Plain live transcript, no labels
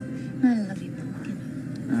I love you,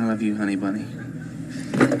 pumpkin. I love you, honey bunny.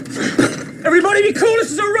 Everybody be cool, this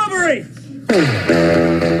is a robbery!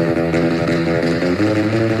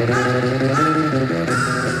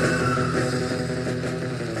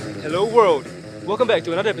 Hello world! Welcome back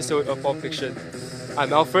to another episode of Pop Fiction.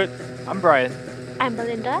 I'm Alfred, I'm Brian. I'm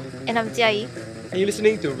Belinda. And I'm Jiayi. and you're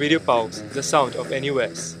listening to Radio Pulse, the sound of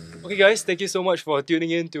NUS. Okay guys, thank you so much for tuning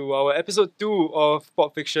in to our episode 2 of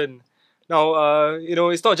Pop Fiction. Now,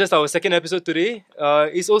 it's not just our second episode today,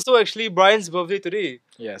 it's also actually Brian's birthday today.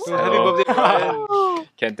 Yes. So happy birthday,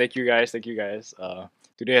 Brian! Thank you guys.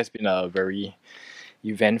 Today has been a very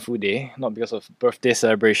eventful day, not because of birthday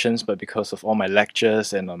celebrations, but because of all my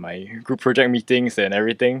lectures and my group project meetings and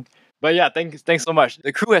everything. But yeah, thanks so much.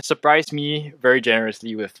 The crew has surprised me very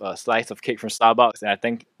generously with a slice of cake from Starbucks, and I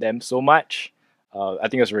thank them so much. I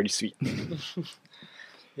think it was really sweet.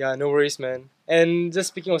 Yeah, no worries, man. And just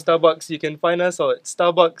speaking of Starbucks, you can find us at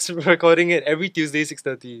Starbucks recording it every Tuesday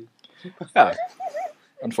 6:30. Yeah.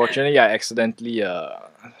 Unfortunately, I accidentally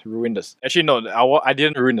ruined the. Actually, no, I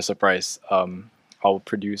didn't ruin the surprise. Our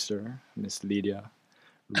producer, Miss Lydia,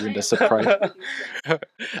 ruined the surprise.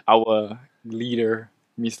 Our leader,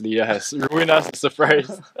 Miss Lydia, has ruined us the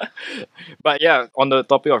surprise. But yeah, on the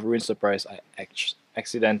topic of ruined surprise, I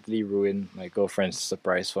accidentally ruined my girlfriend's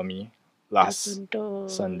surprise for me last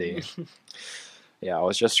Sunday. Yeah, I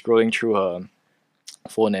was just scrolling through her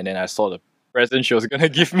phone and then I saw the present she was gonna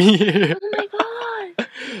give me. Oh my god!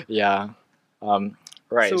 Yeah.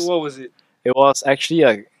 Right. So what was it? It was actually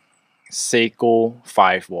a Seiko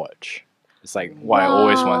 5 watch. It's like what I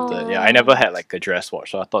always wanted. Yeah, I never had like a dress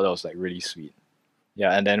watch, so I thought that was like really sweet.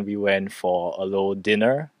 Yeah, and then we went for a little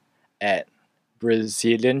dinner at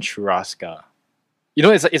Brazilian Churrasca. You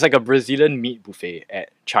know, it's like a Brazilian meat buffet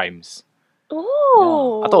at Chimes.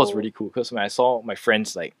 Oh! Yeah, I thought it was really cool because when I saw my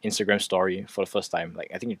friend's like Instagram story for the first time,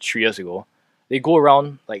 like I think 3 years ago, they go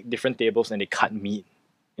around like different tables and they cut meat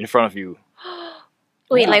in front of you.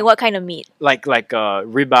 Wait, like what kind of meat? Like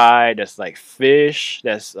ribeye, there's like fish,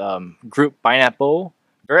 there's grilled pineapple,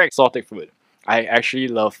 very exotic food. I actually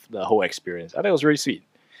love the whole experience. I think it was really sweet.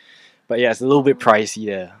 But yeah, it's a little bit pricey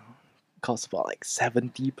there. Costs about like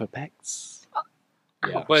 70 per pax.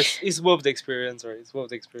 Yeah. But it's worth the experience, right? It's worth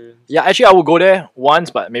the experience. Yeah, actually I would go there once,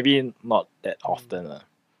 but maybe not that often.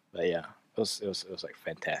 But yeah, it was like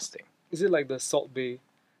fantastic. Is it like the Salt Bay?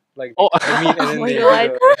 Like Oh. the meat and then Oh my they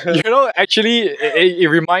God. You know, actually it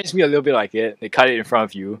reminds me a little bit like it. They cut it in front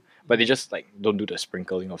of you, but they just like don't do the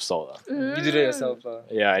sprinkling of salt. you did it yourself.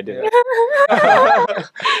 Yeah, I did.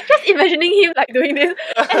 Just imagining him like doing this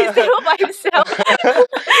and he's still by himself.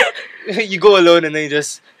 You go alone and then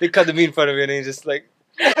they cut the meat in front of you and then you just like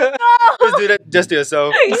just do that just to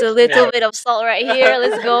yourself. There's a little bit of salt right here.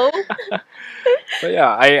 Let's go. But yeah,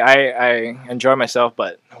 I enjoy myself,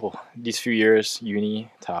 but these few years,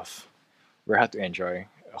 uni, tough. Very hard to enjoy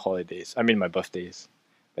holidays. I mean, my birthdays.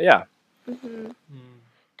 But yeah.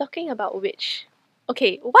 Talking about which,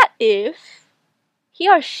 okay, what if he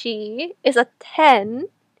or she is a 10,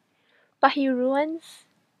 but he ruins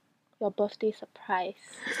your birthday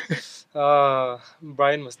surprise?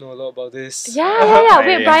 Brian must know a lot about this. Yeah.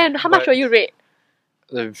 Wait, Brian, how much But- will you rate?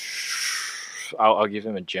 I'll give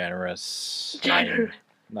him a generous 9.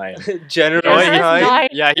 9. Generous Oh, he- high.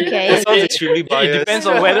 Yeah, Okay. That sounds extremely it biased. depends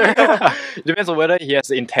on whether it depends on whether he has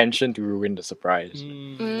the intention to ruin the surprise.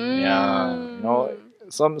 Yeah, you know,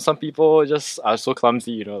 some people just are so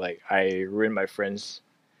clumsy. You know, like I ruined my friend's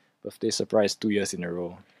birthday surprise 2 years in a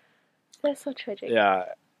row. That's so tragic. Yeah,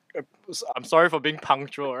 I'm sorry for being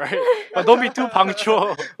punctual, right? But don't be too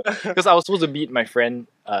punctual, because I was supposed to meet my friend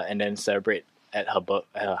and then celebrate at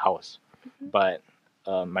her house, but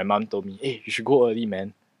my mom told me, "Hey, you should go early,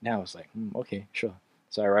 man." Then I was like, "Okay, sure."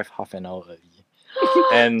 So I arrived half an hour early,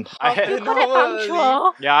 and I had You call that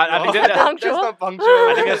punctual? yeah, I think That's that, punctual. That's not punctual.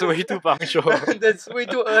 I think that's way too punctual. That's way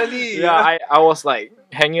too early. Yeah, I was like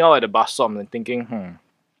hanging out at the bus stop and thinking,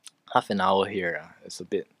 half an hour here, it's a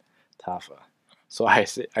bit tough. So I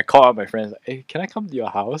called up my friends, like, hey, can I come to your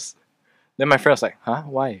house? Then my friend was like, huh,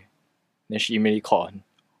 why? Then she immediately called,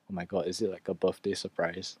 oh my god, is it like a birthday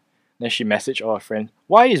surprise? Then she messaged all her friends,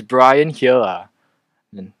 why is Brian here? And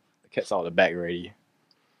then the cat's out of the bag already.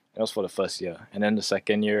 That was for the first year. And then the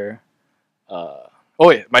second year,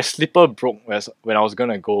 my slipper broke when I was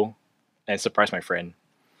gonna go and surprise my friend.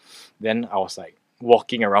 Then I was like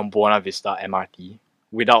walking around Buona Vista MRT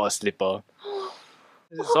without a slipper.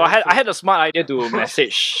 So I had a smart idea to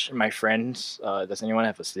message my friends, does anyone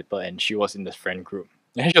have a slipper? And she was in the friend group.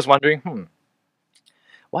 And she was wondering,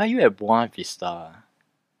 why are you at Buona Vista?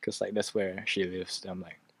 Because like that's where she lives. Then I'm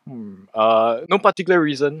like, No particular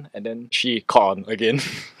reason, and then she caught on again.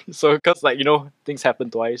 So, because things happen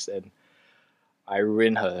twice, and I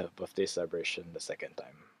ruined her birthday celebration the second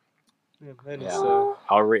time. Yeah, man, Yeah, Oh.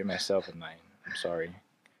 I'll rate myself a 9. I'm sorry,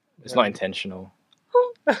 it's Yeah. not intentional.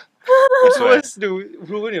 I It's swear. worse to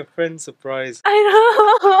ruin your friend's surprise. I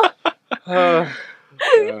know. Uh,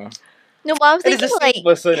 Yeah. No, but I was and it's thinking the same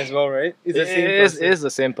person as well, right? It's the same It is person. the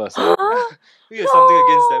same person. Maybe there's something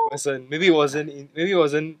against that person. Maybe it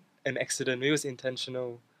wasn't an accident. Maybe it was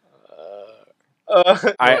intentional.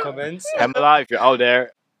 I- No comments. Pamela, if you're out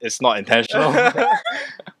there, it's not intentional.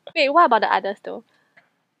 Wait, what about the others though?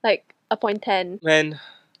 Like a point 10. Man,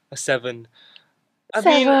 a 7. I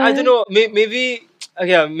mean, I don't 7? know. Maybe.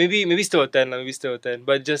 Yeah, maybe still a 10. Maybe still a 10.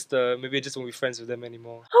 But just maybe I just won't be friends with them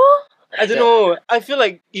anymore. I don't know. I feel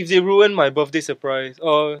like if they ruin my birthday surprise,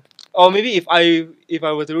 or maybe if I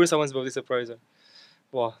were to ruin someone's birthday surprise,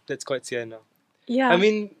 wow, that's quite sian now. Yeah. I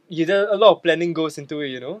mean, there a lot of planning goes into it,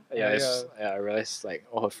 you know. Yeah, I realized like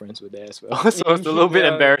all her friends were there as well, so it's a little bit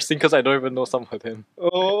Yeah. embarrassing because I don't even know some of them.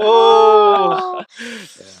 Oh.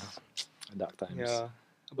 Yeah, dark times. Yeah,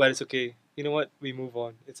 but it's okay. You know what? We move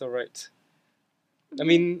on. It's alright. I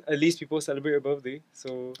mean, at least people celebrate your birthday,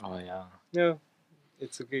 so Oh yeah. yeah,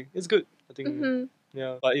 it's okay. It's good. I think. Mhm.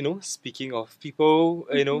 Yeah, but speaking of people,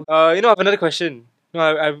 I have another question.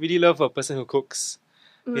 I really love a person who cooks.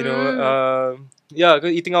 Yeah,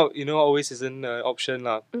 'cause eating out, always isn't an option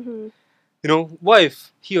lah. Mhm. What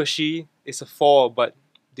if he or she is a 4 but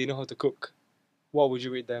they know how to cook? What would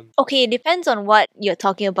you rate them? Okay, it depends on what you're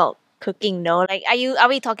talking about cooking, no? Like are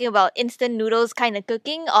we talking about instant noodles kind of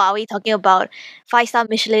cooking, or are we talking about 5-star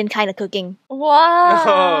Michelin kind of cooking?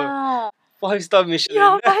 Wow. 5-star Michelin.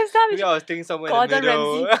 Yeah, 5-star Maybe Michelin. I was thinking somewhere Gordon in the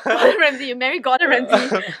middle. Ramsay. Gordon Ramsay. You marry Gordon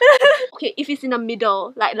Ramsay. Okay, if it's in the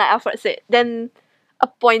middle, like Alfred said, then a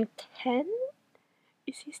point 10?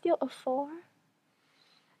 Is he still a 4?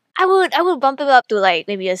 I would bump it up to like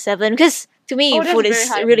maybe a 7, because to me Oh, that's food very is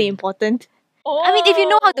high. really important. Oh. I mean, if you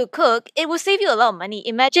know how to cook, it will save you a lot of money.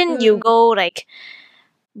 Imagine you go like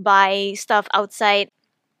buy stuff outside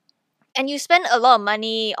and you spend a lot of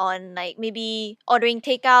money on like maybe ordering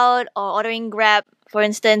takeout or ordering Grab, for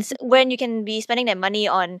instance, when you can be spending that money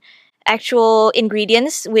on actual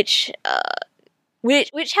ingredients which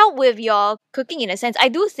help with your cooking in a sense. I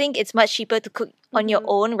do think it's much cheaper to cook on your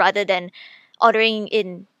own rather than ordering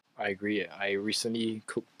in. I agree. I recently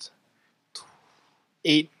cooked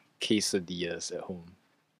 8 quesadillas at home.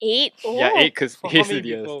 8? Yeah, 8 For how many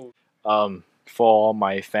quesadillas. people? For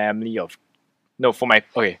my family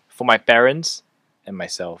for my parents and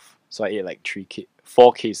myself. So I ate like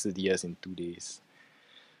 4 quesadillas in 2 days.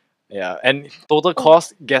 Yeah, and total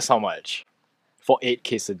cost, guess how much? For 8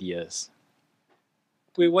 quesadillas.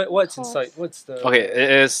 Wait, what's Cost. inside? What's the... Okay,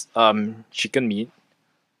 it is chicken meat.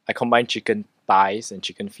 I combined chicken thighs and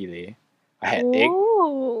chicken fillet. I had egg.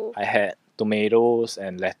 Ooh. I had tomatoes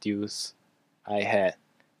and lettuce. I had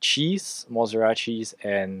cheese, mozzarella cheese,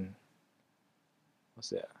 and what's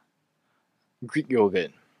that? Greek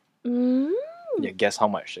yogurt. Mm. Yeah, guess how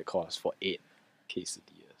much it cost for 8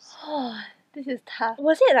 quesadillas? Oh, this is tough.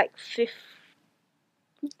 Was it like 50?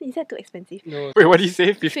 Is that too expensive? No. Wait, what did you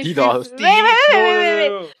say? $50? Wait, wait.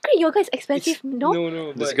 No. Greek yogurt is expensive, no?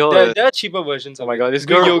 No. This But girl there, is- there are cheaper versions Oh of my it. god, this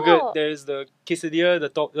Greek girl. yogurt. Oh. There's the quesadilla,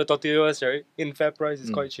 the tortillas, right? In fair price,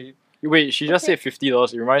 it's Mm. quite cheap. Wait, she just Okay. said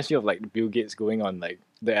 $50. It reminds me of like Bill Gates going on like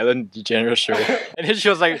the Ellen DeGeneres show, and then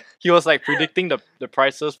he was like predicting the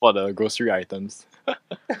prices for the grocery items.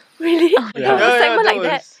 Really? Yeah. There was a segment like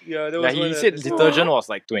that. Yeah, there Yeah, was one he that- said detergent was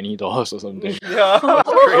like $20 or something. Yeah,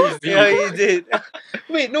 Crazy. yeah, he did.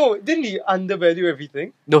 Wait, no, didn't he undervalue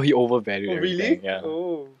everything? No, he overvalued Oh, everything. really? Yeah,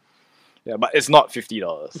 Oh, yeah, but it's not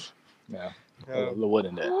 $50. Yeah, yeah. lower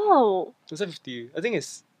than that. Oh. Was that 50? I think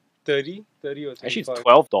it's 30 or 25. Actually, it's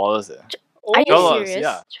 $12. Oh, Are you $12, serious?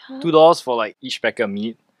 yeah. Child. $2 for like each pack of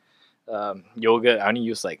meat. Yogurt, I only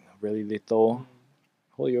use like really little.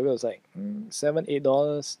 Whole yogurt was like $7,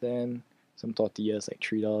 $8. Then some tortillas like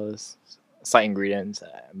 $3. Side ingredients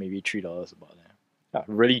maybe $3 about that. Yeah,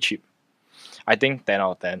 really cheap. I think 10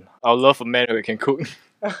 out of 10. I would love a man who can cook.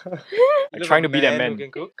 I'm Love trying a to be that who man.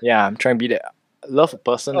 can cook? Yeah, I'm trying to be that. I love a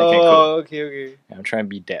person that can cook. Oh, okay. Yeah, I'm trying to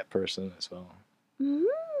be that person as well.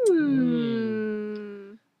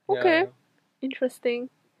 Mm. Okay. Yeah. Interesting.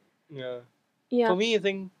 Yeah. Yeah. For me, I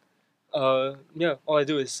think, all I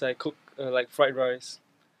do is I cook like fried rice,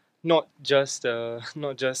 not just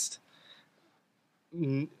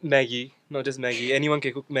Maggie, not just Maggie. Anyone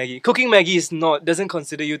can cook Maggie. Cooking Maggie doesn't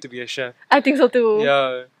consider you to be a chef. I think so too.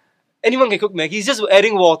 Yeah, anyone can cook Maggie. It's just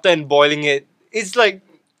adding water and boiling it. It's like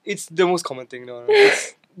it's the most common thing. No,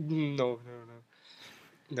 no.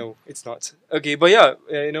 No, it's not. Okay, but yeah,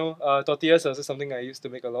 tortillas are also something I used to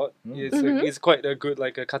make a lot. It's quite a good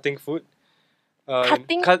like a cutting food.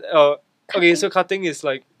 Cutting? Okay, so cutting is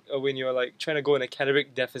like when you're like trying to go in a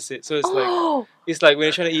caloric deficit. So it's Oh, like when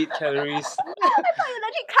you're trying to eat calories. I thought you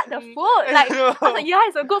legit cut the food. Like, I was like, yeah,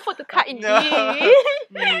 it's a good food to cut indeed.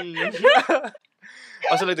 Mm.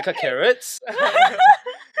 Also like to cut carrots.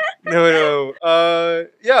 No.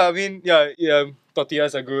 Yeah, I mean, yeah.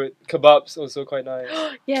 Tortillas are good. Kebabs also quite nice.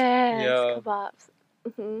 Yes, Yeah. kebabs.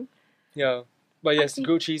 Mm-hmm. Yeah, but yes, think-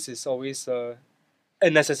 grilled cheese is always a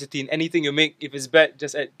necessity in anything you make. If it's bad,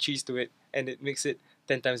 just add cheese to it, and it makes it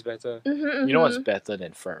 10 times better. Mm-hmm, You know what's better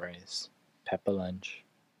than fried rice? Pepper lunch.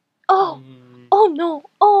 Oh, Mm. oh no,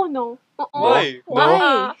 oh no. Why?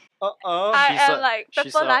 Why? Uh-uh. She's I am a- like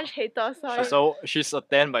she's pepper a- lunch hater, sorry. She's a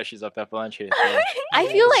 10, but she's a pepper lunch hater. I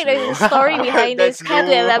feel like there's a story behind this. That's Care to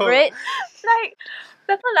low. elaborate? Like,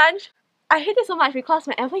 pepper lunch, I hate it so much because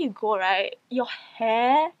whenever you go, right, your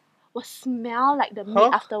hair will smell like the meat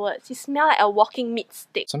Huh? afterwards. You smell like a walking meat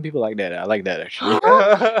stick. Some people like that. I like that actually.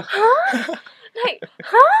 Huh? Like,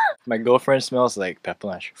 huh? My girlfriend smells like pepper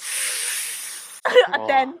lunch. A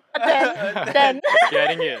 10, a 10.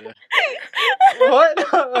 Getting it. What?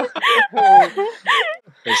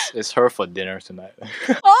 It's her for dinner tonight.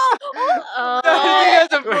 Oh, You guys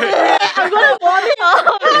are- I'm gonna vomit.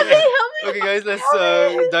 Help me, help me. Okay, guys, let's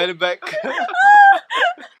dial it back.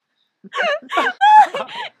 Ew,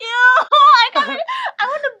 I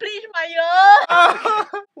want to bleach my ear.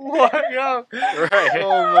 What? Yeah. Right.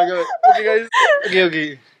 Oh my god. Okay, guys.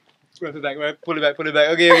 Okay. Wrap it back. Pull it back.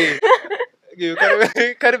 Okay.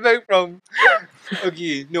 Okay, cut it back from.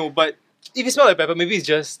 Okay, no, but if you smell like pepper, maybe it's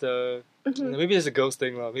just maybe it's a girl's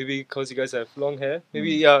thing lah. Maybe because you guys have long hair.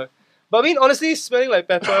 Maybe yeah. But I mean, honestly, smelling like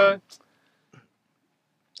pepper.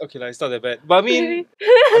 Okay, like it's not that bad. But I mean, I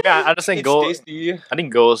mean, I understand it's girls. tasty. I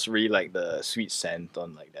think girls really like the sweet scent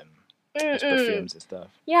on like them as Mm-mm. perfumes and stuff.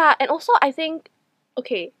 Yeah, and also I think,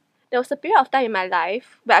 okay, there was a period of time in my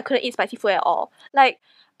life where I couldn't eat spicy food at all. Like,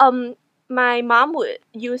 my mom would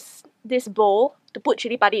use this bowl to put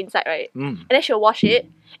chili padi inside, right? Mm. And then she'll wash it,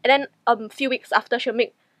 and then a few weeks after she'll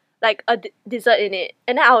make like a dessert in it.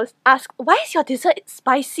 And then I was asked, why is your dessert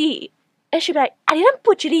spicy? And she'll be like, I didn't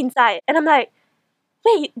put chili inside. And I'm like,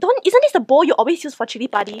 wait, isn't this the bowl you always use for chili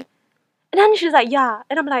padi? And then she's like, yeah.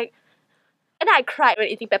 And I'm like, and then I cried when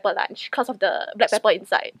eating pepper lunch because of the black pepper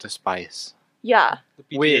inside. The spice. Yeah.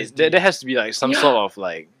 The Wait, PTSD. there has to be like some Yeah. sort of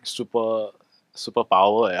like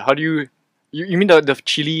superpower. How do you mean the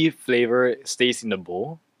chili flavor stays in the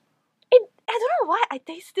bowl? I don't know why I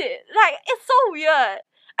taste it. Like, it's so weird.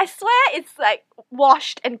 I swear it's like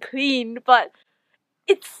washed and clean, but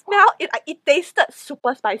it tasted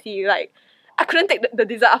super spicy. Like, I couldn't take the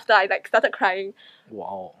dessert after I like started crying.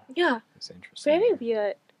 Wow, Yeah, that's interesting. very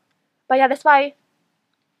weird. But yeah, that's why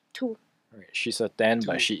 2. Right, she's a 10,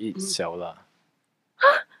 but Two. she eats xiaola.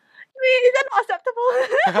 Wait, is that not acceptable?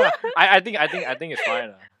 I think it's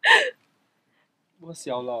fine. What's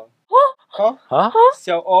xiao la? Oh, Huh? Huh?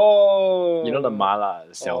 Xiao. Oh. You know the mala,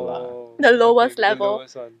 the xiaola. Oh, The lowest the level.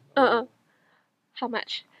 lowest one. how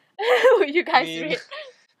much would you guys mean- rate?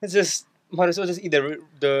 It's just might as well just eat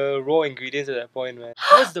the raw ingredients at that point, man.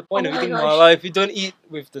 What's the point Oh of my eating gosh. mala if you don't eat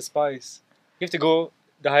with the spice? You have to go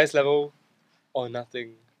the highest level or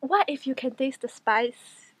nothing. What if you can taste the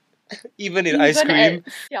spice? Even in ice cream.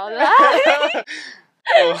 At Xiaola?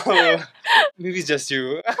 Oh, maybe it's just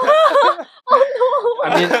you. Oh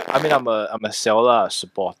no! I mean, I'm a xiaola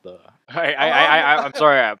supporter. I'm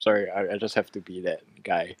sorry. I just have to be that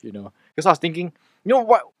guy, you know. Because I was thinking, you know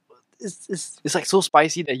what? It's like so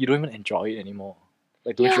spicy that you don't even enjoy it anymore.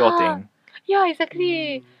 Like, don't you all Yeah. think? Yeah,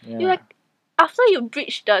 exactly. Yeah. You like after you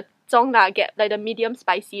reach the zong la gap, like the medium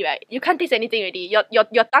spicy, right? You can't taste anything already.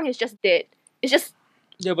 Your tongue is just dead. It's just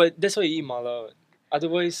Yeah, but that's why you eat mala.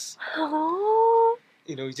 Otherwise, oh,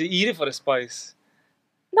 you know, you eat it for the spice.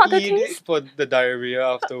 not the Eat it taste. for the diarrhea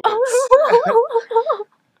afterwards. Oh,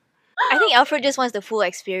 I think Alfred just wants the full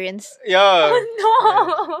experience. Yeah.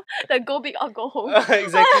 no! The go big or go home.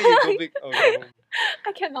 Exactly. Go big or go home.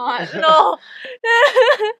 I cannot. No.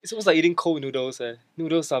 It's almost like eating cold noodles.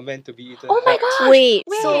 Noodles are meant to be eaten. Oh my hot. gosh. Wait,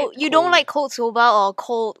 Wait. so you don't Cold. like cold soba or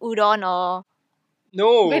cold udon or?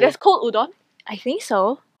 No. Wait, there's cold udon. I think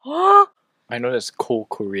so. Oh, I know there's cold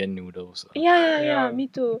Korean noodles. yeah. Yeah. Me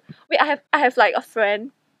too. Wait, I have like a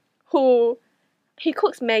friend who he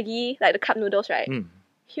cooks Maggi, like the cup noodles, right? Mm.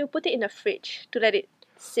 He'll put it in the fridge to let it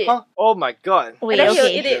sit. Huh? Oh my god. Wait, And then he'll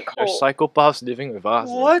okay. eat it There's cold. psychopaths living with us.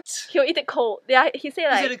 What? He'll eat it cold. He say These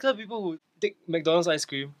are like, the kind of people who take McDonald's ice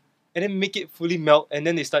cream and then make it fully melt and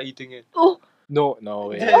then they start eating it. oh, No,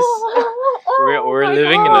 no, Yes. we're my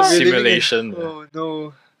living in a God. We're living in- simulation. Oh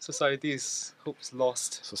no, society is hope's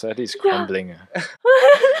lost. Society is Yeah. crumbling.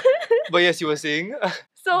 But yes, you were saying.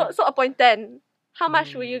 So upon 10, how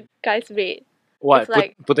much will you guys rate? What? It's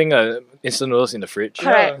like- Putting instant noodles in the fridge?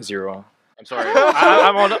 Correct. 0. I'm sorry.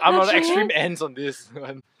 I'm on the Legit? extreme ends on this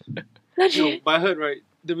one. No, Legit. but I heard right.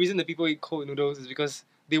 The reason that people eat cold noodles is because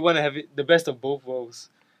they want to have it the best of both worlds.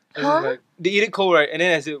 As in, Huh? like, they eat it cold, right, and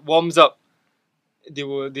then as it warms up, they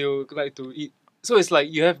will like to eat. So it's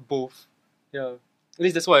like you have both. Yeah, at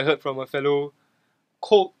least that's what I heard from a fellow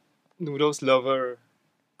cold noodles lover.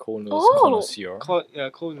 Cold noodles Oh. connoisseur.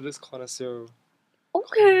 Cold noodles connoisseur.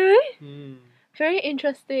 Okay. Hmm. Very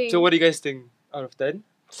interesting. So what do you guys think? Out of 10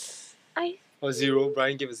 I or 0?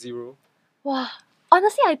 Brian gave a 0. wow.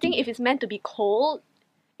 Honestly, I think if it's meant to be cold,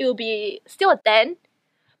 it will be still a 10.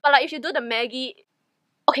 But like if you do the Maggie,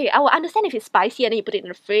 okay, I will understand if it's spicy and then you put it in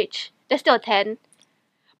the fridge. That's still a 10.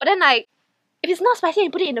 But then like if it's not spicy and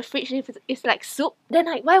you put it in the fridge, and if it's like soup, then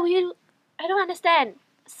like why would you? I don't understand.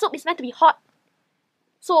 Soup is meant to be hot.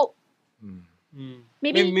 So Hmm.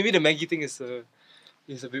 Maybe- maybe the Maggie thing is a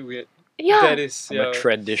bit weird. yeah. That is I'm a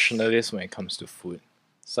traditionalist when it comes to food,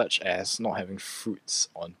 such as not having fruits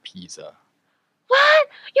on pizza. What?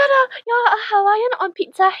 You're a Hawaiian on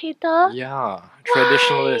pizza hater? Yeah,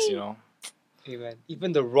 traditionalist, Why? you know. Hey man,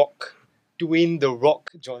 even The Rock, Dwayne The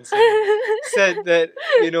Rock Johnson, said that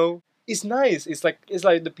it's nice. It's like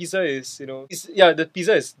the pizza is the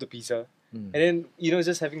pizza is the pizza, Mm. and then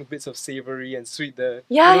just having bits of savory and sweet there.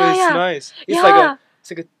 Yeah, yeah, it's yeah. nice. It's Yeah.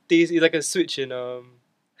 like a taste. It's like a switch in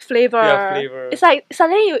Flavor. Yeah, flavor. It's like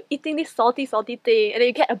suddenly you're eating this salty thing, and then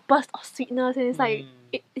you get a burst of sweetness, and it's like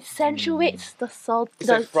it accentuates the It's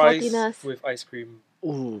like fries saltiness. with ice cream.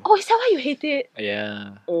 Ooh. Oh, is that why you hate it?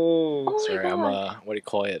 Yeah. Oh, Oh my Sorry, I'm God. what do you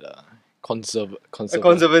call it? a Conservative.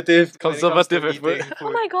 conservative. Conservative when it comes to eating Oh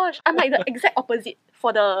food. my gosh, I'm like the exact opposite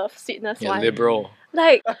for the sweetness Yeah, one. liberal.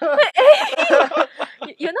 Like,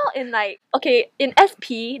 you know, in like in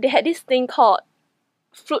SP they had this thing called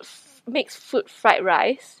mixed fruit fried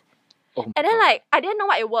rice. Oh my And then God. like I didn't know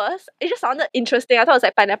what it was. It just sounded interesting. I thought it was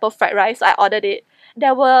like pineapple fried rice, so I ordered it.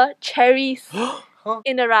 There were cherries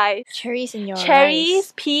in the rice. Cherries in your Cherries,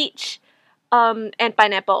 rice. peach, and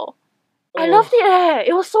pineapple. I Oh. loved it.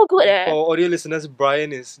 It was so good. For audio listeners,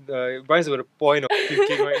 Brian's at a point of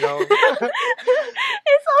puking right now.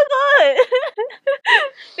 It's so good.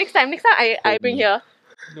 next time I bring here.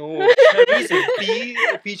 No, cherries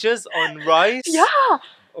and peaches on rice. Yeah.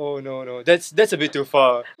 Oh no, that's a bit too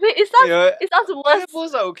far. Wait, it sounds worse.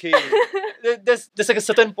 Pineapples are okay. There's like a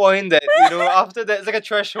certain point that after that it's like a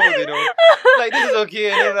threshold. Like this is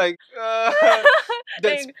okay, and then like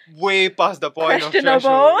that's way past the point of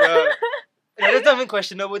Questionable. threshold. Yeah, that's not even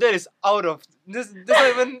questionable. That is out of this. That's not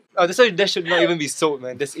even. That should not even be sold,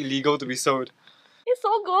 man. That's illegal to be sold. It's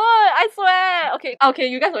so good. I swear. Okay,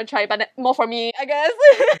 you guys want to try, but more for me, I guess.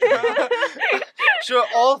 Sure,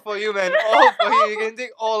 all for you, man. All for you. You can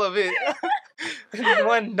take all of it. You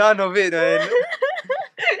want none of it, man.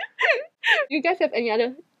 You guys have any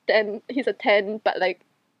other 10? He's a 10, but like,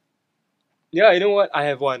 Yeah, you know what? I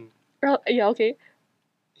have one. yeah, okay.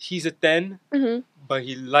 He's a 10, Mm-hmm. but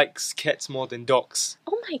he likes cats more than dogs.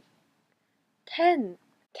 Oh my, 10.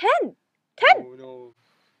 Oh no.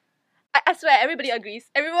 I swear, everybody agrees.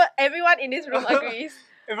 Everyone in this room agrees.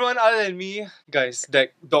 Everyone other than me, guys,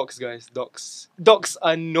 dogs. Dogs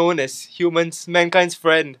are known as mankind's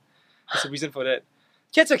friend. There's a reason for that.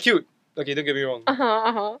 Cats are cute. Okay, don't get me wrong.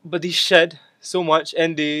 Uh-huh. But they shed so much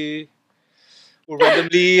and they will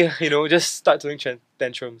randomly, just start throwing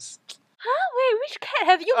tantrums. Huh? Wait, which cat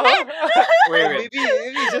have you Oh. met? Wait.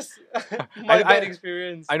 Maybe just my I- bad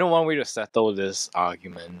experience. I know one way to settle this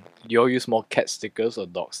argument. Do you all use more cat stickers or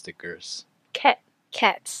dog stickers? Cat.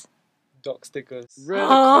 Cats. Dog stickers.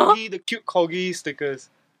 Huh? The cute corgi stickers.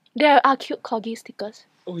 There are cute corgi stickers.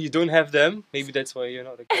 Oh, you don't have them? Maybe that's why you're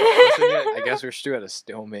not a cat person yet. I guess we're still at a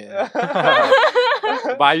stalemate.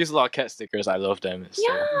 But I use a lot of cat stickers. I love them. So.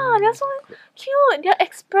 Yeah, they're so cute. They're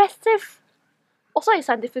expressive. Also, it's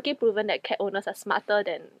scientifically proven that cat owners are smarter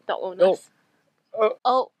than dog owners. Oh,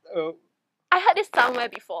 Oh, I heard this somewhere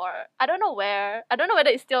before. I don't know where. I don't know whether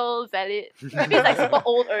it's still valid. Maybe it's like super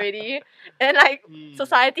old already. And like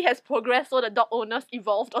society has progressed so the dog owners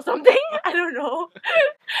evolved or something. I don't know.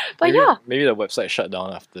 But maybe, yeah. Maybe the website shut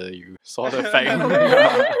down after you saw the fact.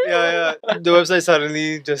 yeah. The website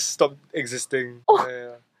suddenly just stopped existing. Oh.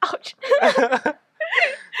 Yeah. Ouch.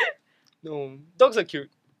 No, dogs are cute.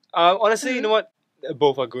 Honestly, you know what?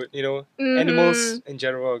 Both are good. Animals in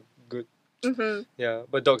general are good. Mm-hmm. Yeah,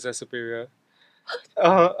 but dogs are superior.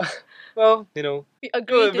 Uh, well, you know, We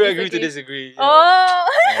agree we to agree to disagree. disagree. Yeah. Oh.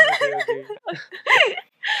 Okay, okay.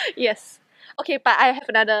 Yes. Okay, but I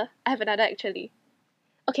have another actually.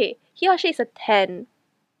 Okay, he or she is a 10.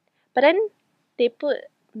 But then they put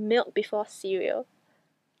milk before cereal.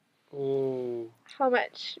 Oh. How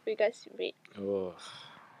much will you guys rate? Oh.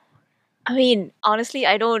 I mean, honestly,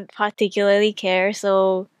 I don't particularly care.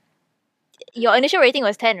 So your initial rating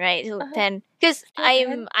was 10, right? So Uh-huh. 10. Because Still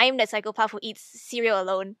 10? I'm the psychopath who eats cereal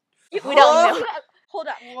alone. You- Without milk. Hold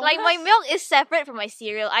up. Like my milk is separate from my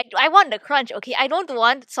cereal. I want the crunch, okay? I don't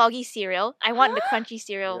want soggy cereal. I want the crunchy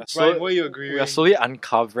cereal. Yeah. Brian, what are you agreeing? We are slowly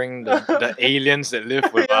uncovering the aliens that live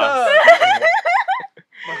with us.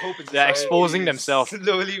 My hope in They're society exposing is themselves.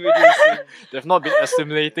 Slowly reducing. They've not been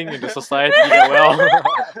assimilating into society that well.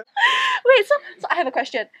 Wait, so I have a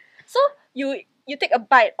question. So you take a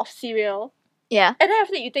bite of cereal Yeah. and then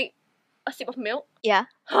after that you take a sip of milk? Yeah.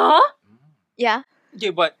 Huh? Yeah. Okay,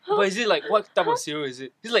 but is it like what type of cereal is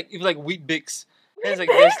it? It's like Wheat Bix. And it's like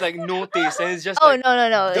there's like no taste and it's just Oh like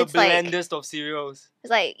no. the It's like blandest of cereals. it's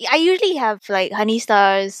like I usually have like Honey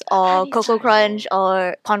Stars or Honey Cocoa Stars. Crunch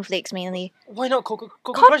or cornflakes mainly. Why not Cocoa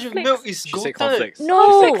Crunch with Cornflakes. milk is She goated. said conflicts.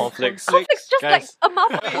 No. She said conflicts. Conflicts just Guys. like a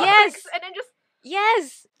mouthful of Yes. cornflakes and then just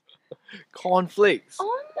Yes. Conflicts.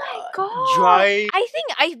 oh my god. Dry. I think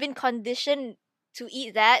I've been conditioned to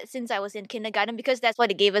eat that since I was in kindergarten because that's what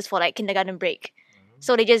they gave us for like kindergarten break.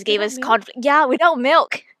 So they just gave Without us milk? cornflakes. Yeah, without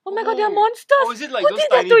milk. Oh my god, they're Oh. monsters. Oh, is it like Who those did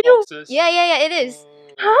that tiny to you? boxes? Yeah, it is.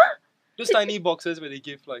 Oh. Huh? Those tiny boxes where they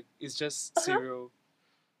give like it's just cereal.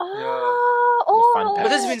 Oh, The oh. fun But times.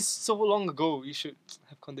 that's been so long ago. You should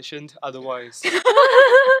have conditioned otherwise.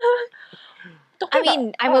 I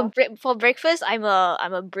mean, for breakfast. I'm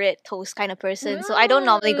a bread toast kind of person, so I don't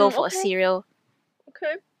normally go for okay. cereal.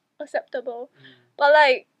 okay, acceptable. But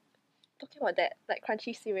like talking about that, like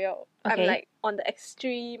crunchy cereal, Okay. I'm like on the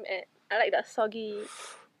extreme, and I like the soggy,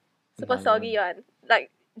 super Banana. soggy one, like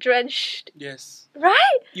drenched, Yes.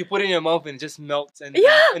 right? You put it in your mouth and it just melts and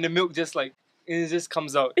Yeah. and the milk just like it just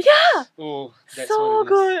comes out. Yeah, Oh, that's so what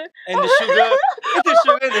it is. good. And the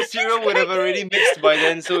sugar and the cereal would have already mixed by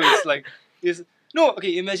then, so it's like it's no,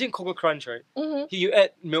 okay, imagine Cocoa Crunch, right? Mm-hmm. You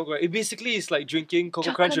add milk, right? It basically is like drinking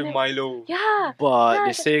Cocoa Crunch with Chocolate Milo. Yeah. But Yeah,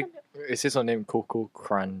 they say chocolate it says on name Cocoa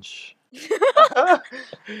Crunch.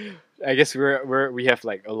 I guess we have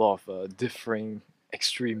like a lot of differing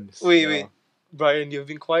extremes. Wait, you know. wait. Brian, you've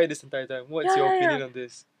been quiet this entire time. What's your Yeah. opinion on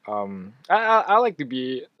this? I like to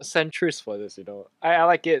be a centrist for this. You know, I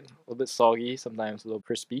like it a little bit soggy, sometimes a little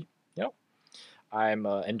crispy. You know, I'm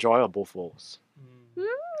enjoyer of both worlds.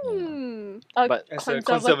 Hmm. But As a Conservators.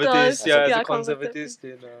 conservatist, yeah, as a Yeah, conservatist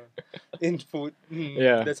in food,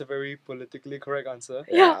 Yeah. that's a very politically correct answer.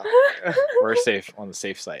 Yeah. We're safe on the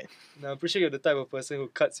safe side. Now, I'm pretty sure you're the type of person who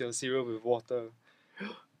cuts your cereal with water.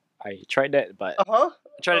 I tried that, but Uh-huh.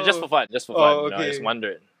 I tried it just Oh. for fun, just for Oh, fun. You know, I just okay.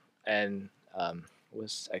 wondered, and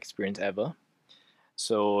worst experience ever.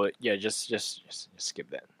 So yeah, just skip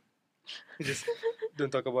that. Just don't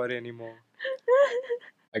talk about it anymore.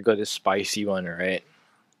 I got this spicy one, right?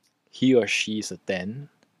 He or she is a 10,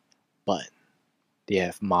 but they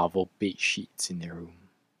have Marvel bed sheets in their room.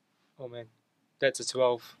 Oh man, that's a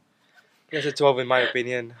 12. That's a 12 in my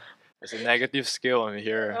opinion. There's a negative scale on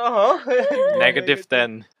here. Uh-huh. Negative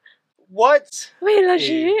 10. What? Wait,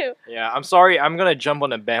 legit. Yeah, I'm sorry. I'm gonna jump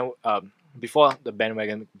on the band. Before the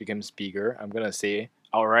bandwagon becomes bigger, I'm gonna say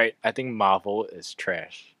outright. I think Marvel is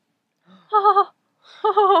trash.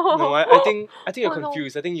 No, I think you're Oh, no.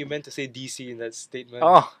 confused. I think you meant to say DC in that statement.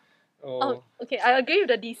 Oh, Oh. Okay, I agree with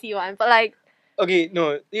the DC one, but like, Okay,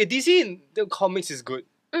 no. Yeah, DC in the comics is good,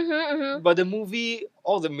 mm-hmm. but the movie,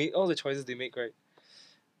 all the choices they make, right?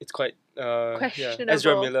 It's quite yeah. Questionable.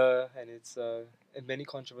 Ezra Miller and it's and many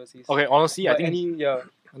controversies. okay. Honestly, I But think yeah.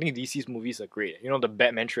 I think DC's movies are great. You know the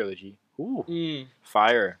Batman trilogy. Ooh, Mm,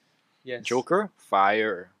 fire. yes. Joker,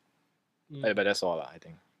 fire. Mm, But that's all I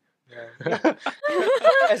think. yeah.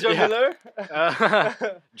 Ezra Yeah.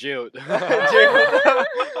 Miller. Jailed. Jailed.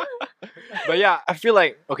 But yeah, I feel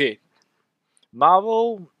like okay,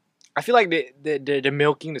 Marvel. I feel like they're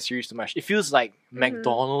milking the series too much. It feels like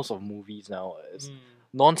McDonald's of movies now. It's Mm.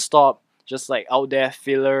 non-stop, just like out there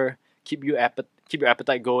filler, keep your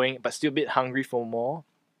appetite going, but still a bit hungry for more.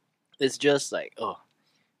 It's just like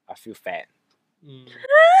I feel fat. Mm.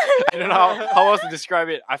 I don't know how else to describe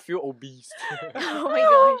it. I feel obese. Oh my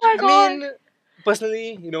gosh. my I mean,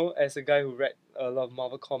 personally, as a guy who read a lot of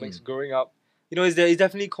Marvel comics growing up, it's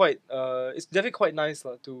definitely quite nice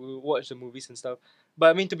to watch the movies and stuff. But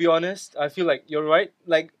I mean, to be honest, I feel like you're right.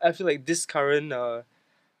 Like I feel like this current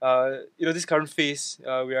this current phase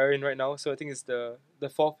we are in right now. So I think it's the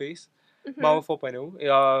fall phase. Marvel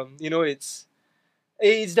 4.0. You know, it's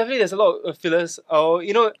definitely, there's a lot of fillers.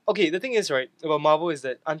 You know, okay, the thing is, right, about Marvel is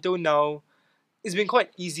that until now, it's been quite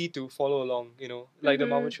easy to follow along, you know, like the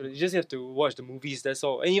Marvel trilogy. You just have to watch the movies, that's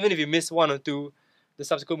all. And even if you miss one or two, the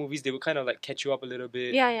subsequent movies, they will kind of like catch you up a little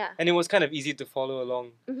bit. Yeah. And it was kind of easy to follow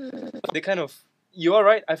along. They kind of, you are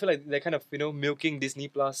right, I feel like they're kind of, you know, milking Disney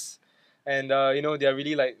Plus. And, you know, they're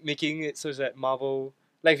really like making it so that Marvel,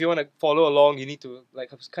 like if you want to follow along, you need to like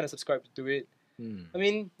kind of subscribe to it. I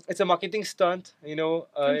mean, it's a marketing stunt, you know.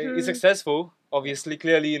 It's successful, obviously,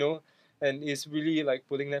 clearly, you know, and it's really like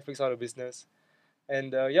pulling Netflix out of business.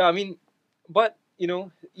 And yeah, I mean, but you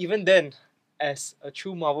know, even then, as a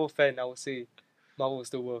true Marvel fan, I would say Marvel is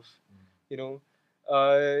still worth, you know.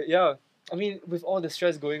 Yeah, I mean, with all the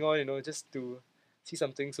stress going on, you know, just to see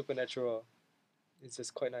something supernatural, it's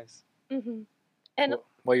just quite nice. And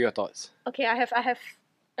What are your thoughts? okay, I have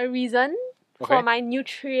a reason Okay. for my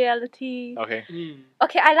neutrality. Okay.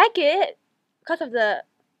 Okay, I like it because of the.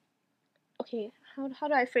 Okay, how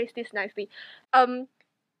do I phrase this nicely?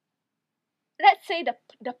 Let's say the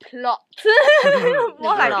plot.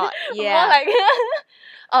 more like plot, more yeah.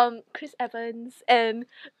 like Chris Evans and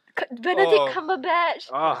Benedict Oh. Cumberbatch.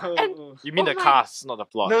 Oh. You mean Oh the my- cast, not the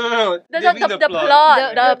plot. No. The They mean plot. The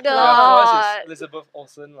Of plot. course, it's Elizabeth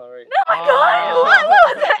Olsen, right? Oh my god! What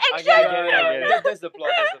was the I get it. That's the plot.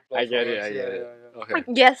 That's the plot. I get it, of I course. get Yeah, it. yeah, Okay.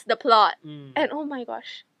 Yes, the plot. yeah. And oh my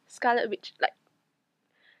gosh, Scarlet Witch, like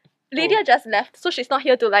Lydia just left, so she's not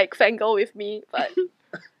here to like fangirl with me, but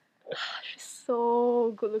she's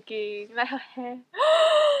so good looking. Like her hair.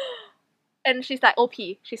 And she's like OP.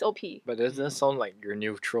 She's OP. But it doesn't sound like you're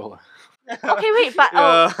neutral. Okay, wait, but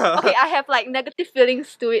Yeah. okay, I have like negative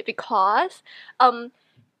feelings to it because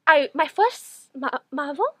my first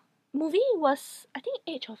Marvel movie was I think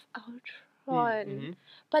Age of Ultron. Mhm.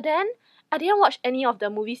 But then I didn't watch any of the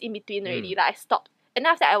movies in between already. Like I stopped. And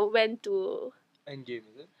after I went to Endgame,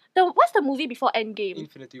 is it? what's the movie before Endgame?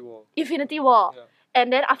 Infinity War. Infinity War. Yeah.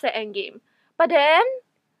 And then after Endgame. But then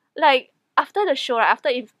like after the show, right, after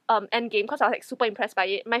Endgame, because I was like super impressed by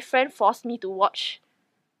it, my friend forced me to watch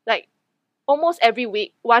like almost every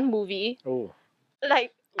week one movie. Oh.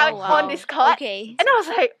 Like Oh, wow. on Discord. Okay. And I was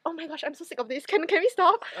like, oh my gosh, I'm so sick of this. Can we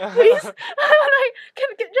stop? Please. I'm like, can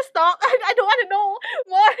just stop. I don't want to know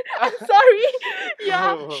more. I'm sorry.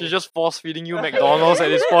 Yeah. She's just force feeding you McDonald's at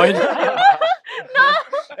this point. No.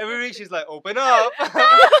 Every week she's like, open up.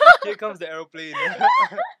 Here comes the aeroplane.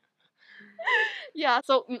 Yeah,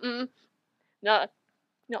 so no,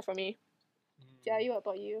 not for me. Jia, what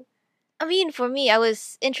about you? I mean, for me, I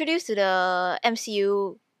was introduced to the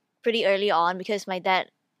MCU pretty early on because my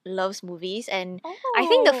dad loves movies, and I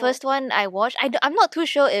think the first one I watched, I'm not too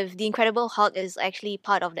sure if The Incredible Hulk is actually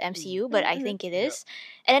part of the MCU, but I think it is.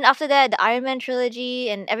 And then after that, the Iron Man trilogy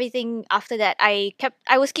and everything after that, I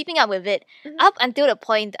was keeping up with it up until the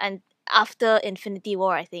point and after Infinity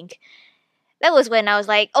War, I think. That was when I was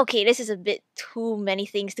like, okay, this is a bit too many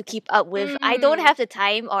things to keep up with. I don't have the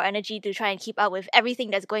time or energy to try and keep up with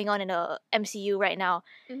everything that's going on in the MCU right now.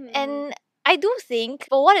 And I do think,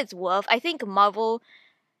 for what it's worth, I think Marvel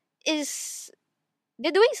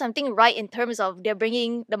they're doing something right in terms of they're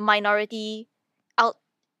bringing the minority out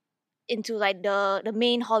into like the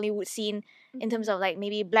main Hollywood scene in terms of like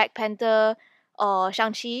maybe Black Panther or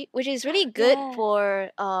Shang-Chi, which is really good Yeah. for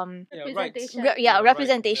Yeah, right. Representation.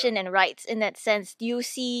 representation yeah. and rights in that sense. You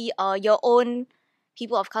see your own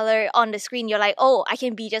people of color on the screen, you're like, oh, I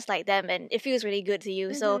can be just like them, and it feels really good to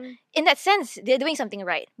you. So in that sense, they're doing something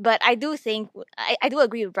right. But I do think I do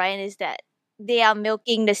agree with Brian is that they are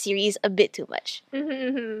milking the series a bit too much.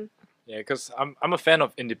 Yeah, because I'm a fan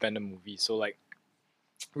of independent movies. So like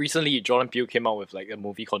recently Jordan Peele came out with like a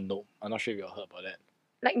movie called Nope. I'm not sure if you heard about that.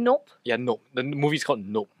 Like Nope. Yeah, Nope. The movie's called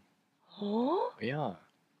Nope. Oh. Yeah.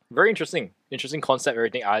 Very interesting. Interesting concept,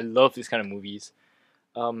 everything. I love these kind of movies.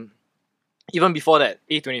 Even before that,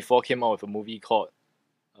 A24 came out with a movie called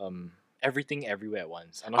Everything Everywhere at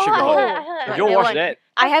Once. I'm not sure if you I heard. heard. Have Like you that watched one. that?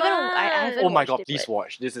 I haven't Oh my watched god, it, please but-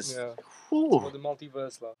 watch. This is Yeah. Whew. For the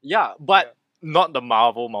multiverse, lah. Yeah, but Yeah. not the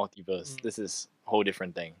Marvel multiverse. Mm. This is a whole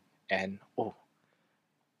different thing. And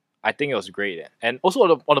I think it was great. And also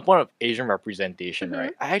on the point of Asian representation,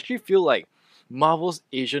 right? I actually feel like Marvel's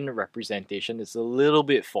Asian representation is a little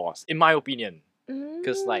bit forced, in my opinion.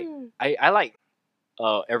 Because like I like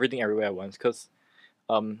Everything Everywhere at Once because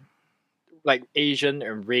like Asian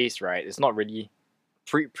and race, right? It's not really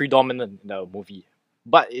predominant in the movie,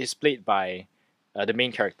 but it's played by the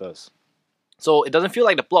main characters. So it doesn't feel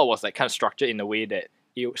like the plot was like kind of structured in a way that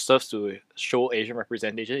it serves to show Asian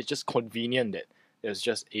representation. It's just convenient that there's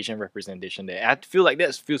just Asian representation there. I feel like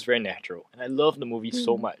that feels very natural, and I love the movie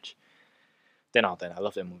so much. 10 out of 10. I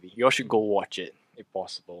love that movie. You all should go watch it if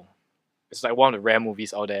possible. It's like one of the rare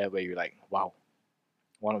movies out there where you're like, wow,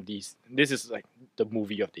 one of these. This is like the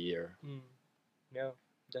movie of the year. Yeah,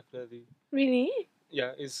 definitely. Really?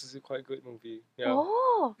 Yeah, it's a quite good movie. Yeah.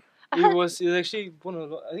 Oh. It actually won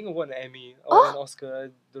I think it won an Emmy or an Oscar, I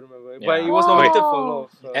don't remember. Yeah. But it was Wow. nominated for a lot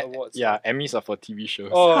of awards. Yeah, Emmys are for TV shows.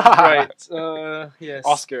 Oh, right. Yes.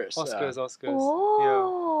 Oscars. Oscars. Yeah.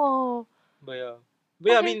 Oh. But yeah. But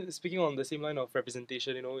yeah, I Okay. mean, speaking on the same line of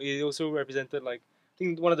representation, it also represented like, I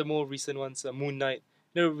think one of the more recent ones, Moon Knight.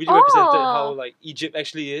 Really represented how like Egypt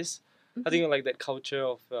actually is. I think like that culture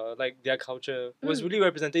of like their culture was really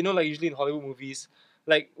represented. Like usually in Hollywood movies,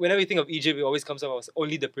 like whenever you think of Egypt, it always comes up as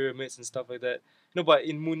only the pyramids and stuff like that. But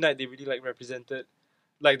in Moon Knight, they really like represented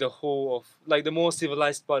like the whole of like the more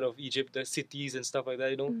civilized part of Egypt, the cities and stuff like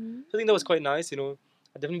that. So I think that was quite nice. I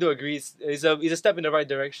definitely do agree. It's a step in the right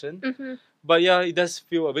direction. But yeah, it does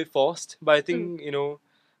feel a bit forced. But I think at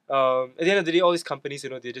the end of the day, all these companies,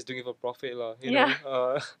 they're just doing it for profit, lah.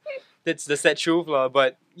 Yeah. That's the sad truth, lah.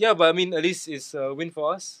 But yeah, I mean, at least it's a win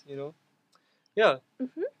for us. Yeah.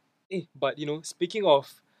 But speaking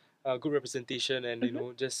of good representation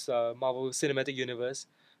and just Marvel Cinematic Universe,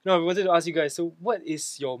 I wanted to ask you guys. So, what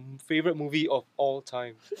is your favorite movie of all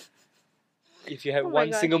time? If you had Oh my one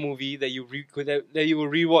gosh. single movie that you that you will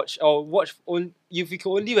rewatch or watch if you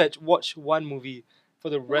could only watch one movie for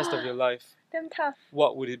the rest of your life, Damn tough.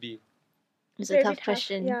 what would it be? It's a Very tough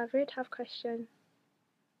question. Yeah, very tough question.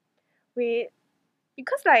 Wait,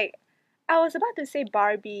 because like I was about to say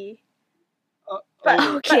Barbie, but, oh, but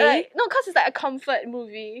Okay. like, no, because it's like a comfort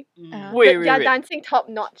movie. Wait, They're wait. dancing top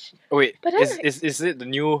notch. Wait, But then, is it the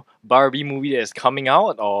new Barbie movie that is coming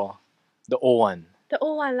out or the old one? The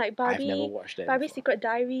old one, like I've never Barbie, watched that. Barbie before. Secret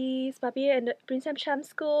Diaries, Barbie and the Princess Charm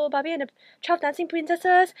School, Barbie and the 12 Dancing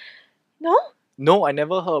Princesses. No? No, I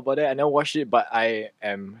never heard about it. I never watched it, but I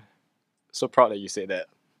am so proud that you said that.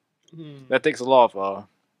 That takes a lot of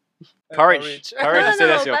courage. Courage to say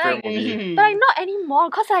that's your but favorite like- movie. But like not anymore,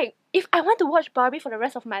 because like if I want to watch Barbie for the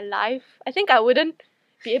rest of my life, I think I wouldn't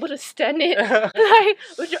be able to stand it. Like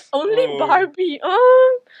with only Oh. Barbie.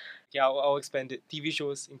 Yeah, I'll expand it. TV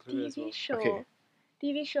shows included as well. TV show. Okay.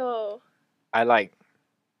 TV show. I like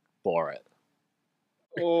Borat.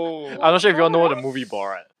 Oh, I'm not sure if you all know the movie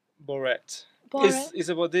Borat. Borat. Borat. It's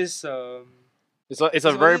about this. It's a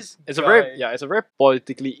about very this it's a guy. very it's a very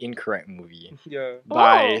politically incorrect movie Yeah.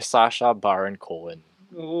 by Oh. Sacha Baron Cohen.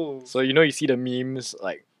 Oh. So you see the memes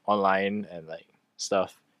like online and like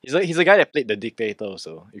stuff. He's a guy that played the dictator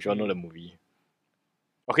also, if you all know the movie.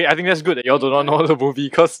 Okay, I think that's good that y'all do not know the movie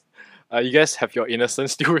because you guys have your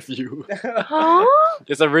innocence still with you. Huh?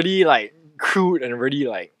 It's a really like crude and really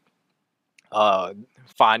like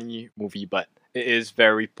funny movie, but it is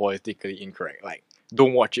very politically incorrect. Like,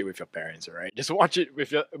 don't watch it with your parents, alright? Just watch it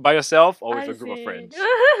by yourself or with I a group of see. friends.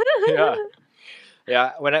 Yeah.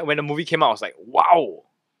 Yeah, when the movie came out, I was like, wow,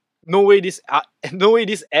 no way this ad.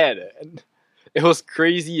 And it was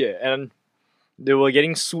crazy, and they were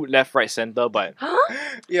getting sued left, right, center. But Huh?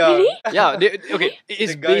 Yeah. Really? yeah, okay,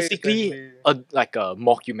 it's The guy basically especially. like a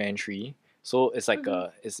mockumentary. So it's like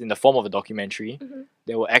it's in the form of a documentary. Mhm.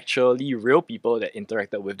 There were actually real people that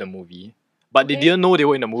interacted with the movie, but they Okay. didn't know they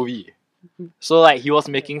were in the movie. So like he was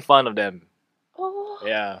making fun of them. Oh.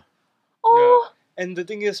 Yeah. Oh. And the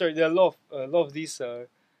thing is, right, there are a lot of these a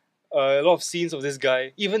lot of scenes of this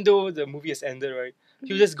guy. Even though the movie has ended, right,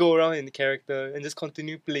 he'll just go around in the character and just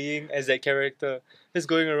continue playing as that character, just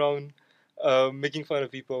going around, making fun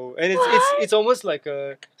of people. And it's almost like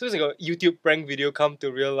it's like a YouTube prank video come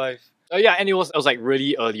to real life. Yeah, and it was like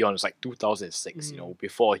really early on. It was like 2006,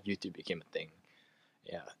 before YouTube became a thing.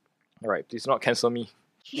 Yeah. All right, please do not cancel me.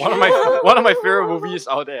 One of my favorite movies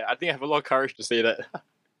out there. I think I have a lot of courage to say that.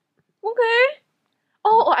 Okay.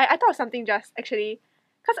 I thought of something just actually.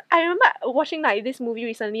 Because I remember watching like this movie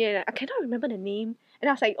recently and I cannot remember the name. And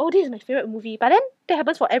I was like, oh, this is my favorite movie. But then that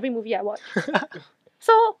happens for every movie I watch.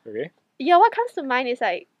 So, Okay. yeah, what comes to mind is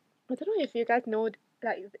like, I don't know if you guys know,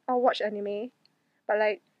 like, or watch anime. But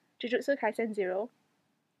like, Jujutsu Kaisen Zero.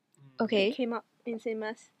 It Okay. came out in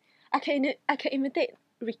cinemas. I can imitate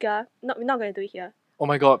Rika. We're not going to do it here. Oh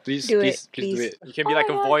my god, please Do do it, it. please. You can be Oh like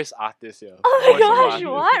my a gosh. voice artist here. Oh my Voice over gosh, artist.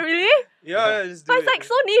 what? Really? Yeah, just do But it's it. like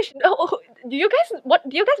so niche. Oh, do you guys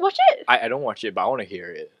watch it? I don't watch it, but I want to hear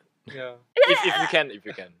it. Yeah. If you can. Do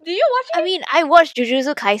you watch it? I mean, I watched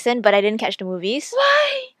Jujutsu Kaisen, but I didn't catch the movies.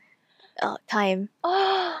 Why? Time.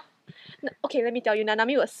 Oh. Okay, let me tell you,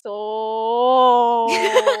 Nanami was so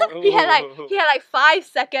he had like 5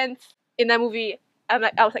 seconds in that movie. I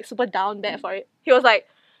was like super down bad for it. He was like,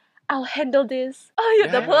 I'll handle this. Oh, yeah,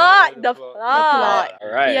 the Yeah, plot, the the plot. plot.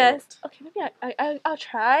 Alright. Yes. Okay, maybe I'll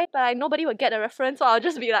try, but like, nobody will get the reference, so I'll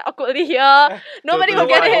just be like awkwardly here. Nobody will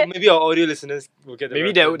get it. Maybe our audio listeners will get the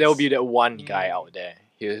Maybe there will reference. be that one guy out there.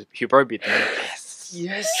 He'll probably be thinking, yes,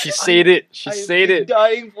 Yes, she said it. She said it.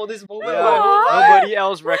 Dying for this moment. Yeah. my whole life. Nobody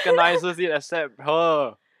else recognizes it except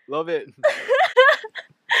her. Love it.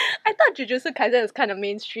 I thought Jujutsu Kaisen is kind of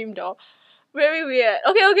mainstream though. Very weird.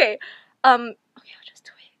 Okay. Okay, I'll just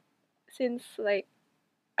do it. Since like,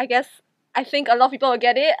 I think a lot of people will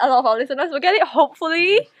get it. A lot of our listeners will get it.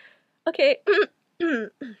 Hopefully. Okay. Wait,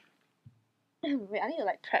 I need to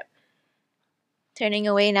like prep. Turning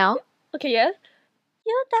away now. Okay, yes.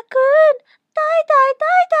 Yuta-kun,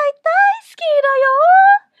 daisuki da yo.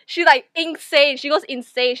 She's like insane. She goes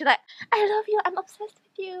insane. She's like, I love you. I'm obsessed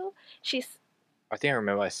with you. She's I think I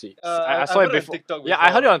remember I see. I I saw heard it on before. TikTok Yeah, I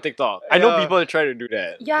heard it before. on TikTok. I know Yeah. people that try to do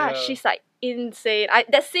that. yeah, Yeah. she's like insane.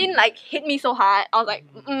 That scene like hit me so hard. I was like,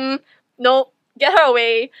 no, get her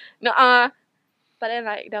away. Nuh-uh. But then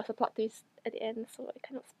like there was a plot twist at the end, so I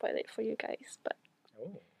cannot spoil it for you guys. But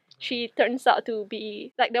Oh. she turns out to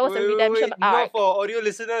be like there was a Wait, redemption not arc. for audio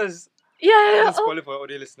listeners. Yeah. Don't spoil it for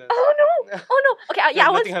audio listeners. Oh no! Oh no! Okay, yeah, I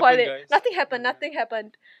won't Nothing spoil happened, it. guys. Nothing happened. Nothing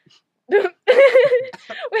happened.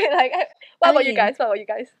 Wait, like, what about you mean- guys? What about you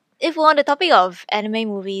guys? If we're on the topic of anime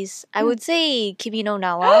movies, I would say Kimi no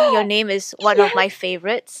Nawa. Your Name is one of my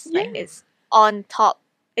favorites. Like it's on top.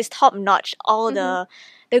 It's top notch. All the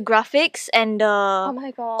graphics and the Oh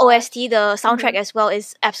my god. OST, the soundtrack as well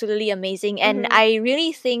is absolutely amazing. And Mhm. I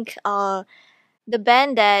really think the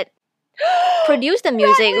band that produced the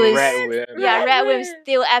music was Radwimp. yeah, Radwimp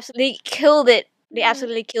still absolutely killed it. They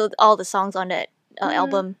absolutely killed all the songs on that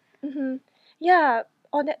album. Yeah,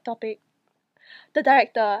 on that topic, the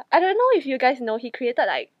director. I don't know if you guys know. He created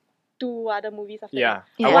like 2 other movies after Yeah,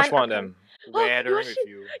 that. I Yeah. watched one of them. you Weathering watched with it?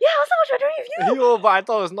 you. Yeah, I also watched Weathering with you. Yo, but I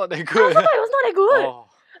thought it was not that I good. also thought it was not that good. Oh,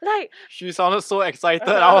 Like, she sounded so excited.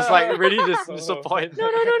 I was like really disappointed. no.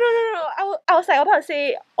 I was like about to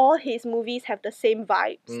say all his movies have the same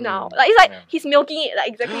vibes now. Mm, Like it's like yeah. he's milking it, like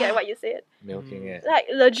exactly like what you said. Milking it. Like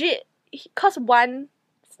legit, cause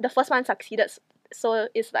the first one succeeded, so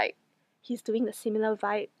it's like he's doing the similar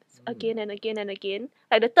vibes again and again and again.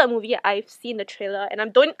 Like the third movie, I've seen the trailer and I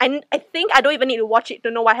think I don't even need to watch it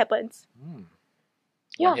to know what happens.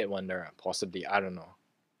 Yeah. One hit wonder, possibly. I don't know.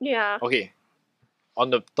 Yeah. Okay, on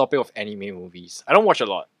the topic of anime movies, I don't watch a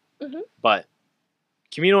lot, but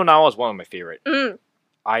Kimi no Na was one of my favorite.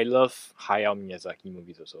 I love Hayao Miyazaki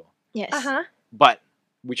movies also. Yes. But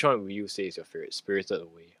which one would you say is your favorite? Spirited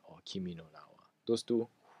Away or Kimi no Na wa? Those two,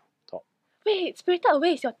 top. Wait, Spirited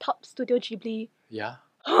Away is your top Studio Ghibli. Yeah.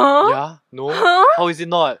 Huh? Yeah. No. Huh? How is it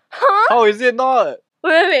not? Huh? How is it not?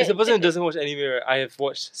 Wait. As a person who doesn't watch anime, right, I have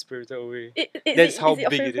watched Spirited Away. Is That's how your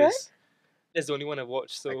big it favorite? is. That's the only one I've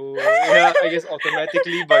watched, so yeah, I guess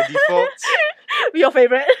automatically by default. Your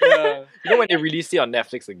favorite? Yeah. You know when they released it on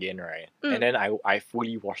Netflix again, right? And then I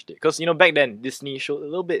fully watched it because back then Disney showed a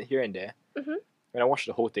little bit here and there. When I watched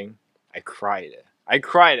the whole thing, I cried. I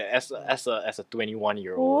cried as a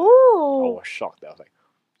 21-year-old. I Oh. was shocked. I was like,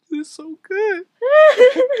 "This is so good."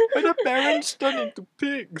 And the parents turn into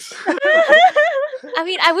pigs. I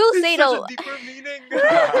mean, I will say It's such though, a deeper meaning.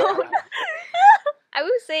 I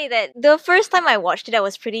will say that the first time I watched it, I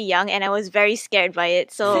was pretty young and I was very scared by it.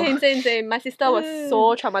 So Same. My sister was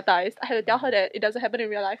so traumatized. I had to tell her that it doesn't happen in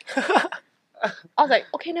real life. I was like,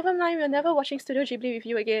 okay, never mind. We're never watching Studio Ghibli with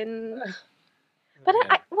you again. But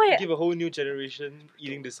then wait. Give a whole new generation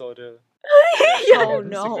eating disorder. Oh,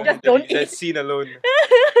 no. Just don't That eat. scene alone.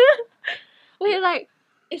 Wait, like,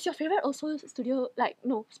 is your favorite also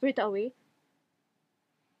Spirited Away?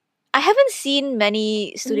 I haven't seen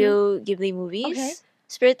many Studio Ghibli movies. Okay.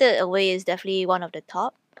 Spirited Away is definitely one of the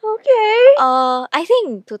top. Okay. I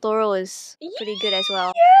think Totoro is pretty good as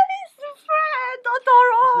well. Yes, friend,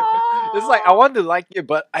 Totoro. It's like I want to like it,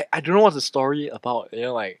 but I don't know what's the story about.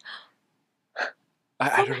 Like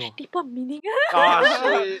I don't know. Deeper meaning.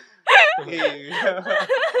 Ah, shit. Hey.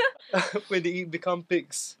 When they become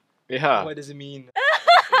pigs, Yeah. what does it mean?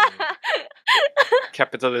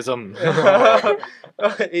 Capitalism.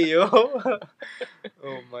 Hey yo.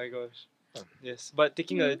 Oh my gosh. Yes, but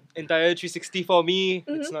taking an entire 360 for me,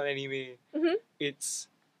 it's not anime. It's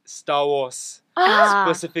Star Wars. Ah.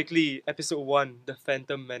 Specifically, episode 1, The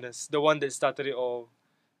Phantom Menace. The one that started it all.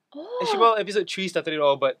 Oh. Actually, well, episode 3 started it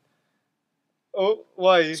all, but... Oh,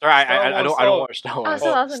 why? Sorry, I Star don't Wars, watch Star Wars. so-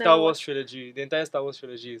 I also Star never Wars watched. trilogy. The entire Star Wars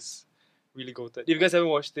trilogy is really goated. If you guys haven't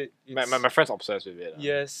watched it, it's, My friend's obsessed with it.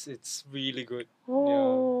 yes, it's really good.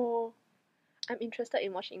 Oh. I'm interested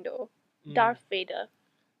in watching though. Mm. Darth Vader.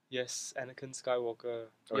 Yes, Anakin Skywalker.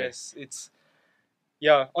 Okay. Yes, it's.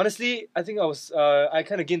 Yeah, honestly, I think I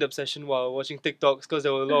kind of gained obsession while watching TikToks because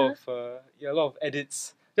there were a lot of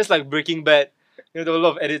edits, just like Breaking Bad. There were a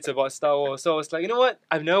lot of edits about Star Wars. So I was like, you know what?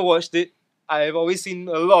 I've never watched it. I've always seen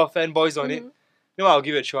a lot of fanboys on it. You know what? I'll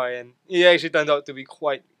give it a try, and it actually turned out to be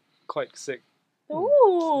quite sick.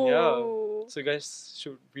 Ooh. So you guys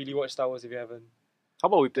should really watch Star Wars if you haven't. How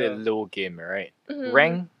about we play a Yeah. little game, right? Mhm.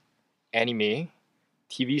 Rank anime,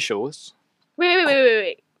 TV shows.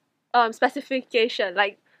 Wait. Specification.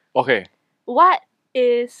 Like, Okay, what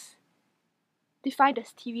is defined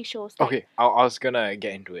as TV shows? Like, okay. I was gonna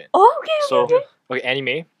get into it. Oh, okay. So, okay,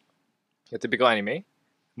 anime. Your typical anime.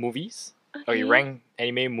 Movies. Okay, rank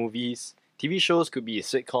anime, movies. TV shows could be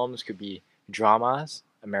sitcoms, could be dramas,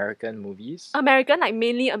 American movies. American, like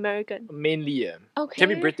mainly American. Mainly, Okay. can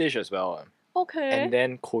be British as well. Okay. And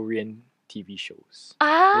then Korean TV shows.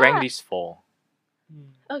 ah. Rank these four.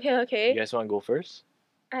 Okay. You guys want to go first?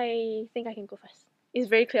 I think I can go first. It's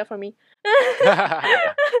very clear for me.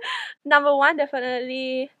 Number one,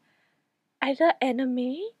 definitely either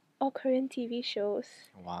anime or Korean TV shows.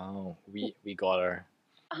 Wow, we got her.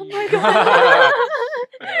 Oh my god.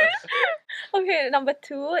 Okay, number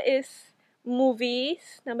two is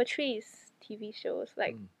movies. Number three is TV shows,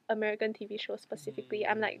 like American TV shows specifically.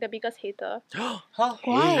 I'm like the biggest hater. Huh?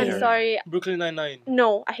 Why? I'm sorry. Brooklyn Nine-Nine.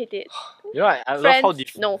 No, I hate it. You know, I love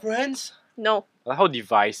Friends, how no. Friends? No. I love how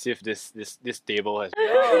divisive this table has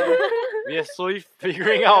been. We are slowly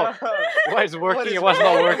figuring out what is working and what's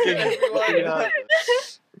not working. between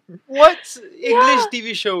us. What English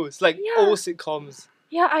TV shows like Yeah. old sitcoms?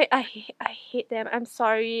 Yeah, I hate them. I'm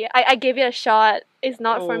sorry. I gave it a shot. It's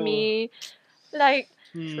not for Oh. me. Like,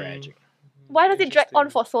 Tragic. why does it drag on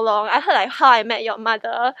Interesting. for so long? I heard like How I Met Your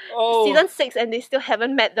Mother, Oh. season 6, and they still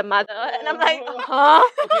haven't met the mother. And I'm like, huh?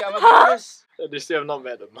 Okay, I'm a bit honest. They still have not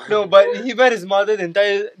met them. No, but he met his mother.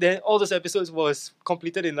 Then all those episodes was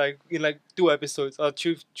completed in like 2 episodes or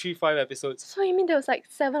 5 episodes. So you mean there was like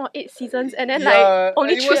 7 or 8 seasons, and then Yeah, like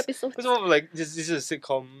only it 3 was- episodes? It was more of like this is a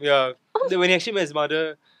sitcom. Yeah. Then when he actually met his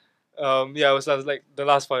mother, it was like the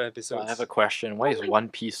last 5 So episodes. I have a question. Why is One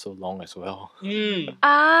Piece so long as well?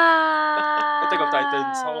 Ah. Attack of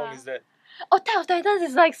Titans. How long is that? Attack of Titans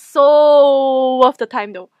is like so worth the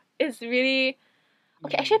time though. It's really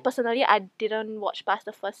okay. Actually, personally, I didn't watch past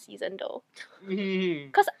the first season though.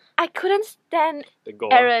 Because I couldn't stand The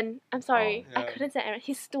gore. Aaron. I'm sorry. Oh, I yeah. couldn't stand Aaron.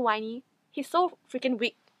 He's too whiny. He's so freaking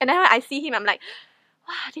weak. And then when I see him, I'm like,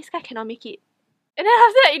 wow, this guy cannot make it. And then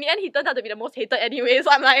after that, in the end, he turned out to be the most hated anyway.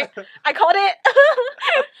 So I'm like, I called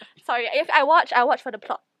it. Sorry. If I watch for the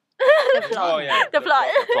plot. Oh yeah. The plot.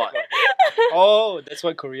 The plot. Oh, that's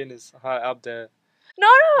why Korean is high up there. No.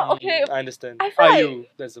 Okay. I understand. I feel like- IU,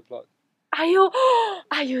 that's the plot. Ayu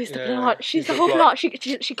is the Yeah, plot. She's she's the the whole plot. plot. She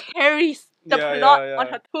carries the Yeah, plot yeah, on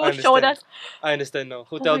yeah. her I two understand. shoulders. I understand now.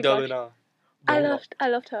 Hotel my Del gosh. Luna. I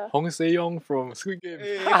loved her. Hong Se-young from Squid Game.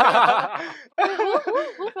 Who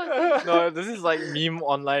from No, this is like meme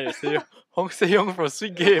online. They say Hong Se-young from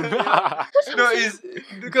Squid Game. No, it's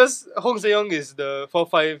because Hong Se-young is the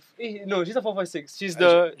 4-5. No, she's the 4-5-6. She's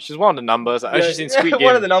the She's one of the numbers. She's in Squid Game.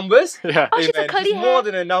 one of the numbers. Yeah, Oh, she's a man, curly more hair.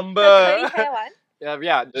 than a number. The curly hair one?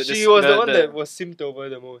 yeah. She was the one that was simped over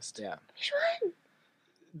the most. Yeah, Which one?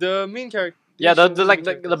 The main character. yeah. she The was like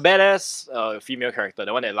main the badass female character,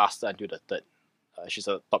 the one that lasted until the third. She's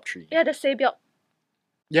a top 3. Yeah, the Sabyok.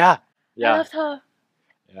 Yeah. I loved her.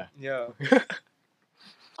 Yeah.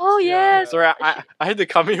 Oh Yeah. yes. Sorry, I had to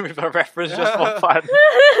come in with a reference just for fun.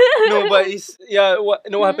 No, but it's what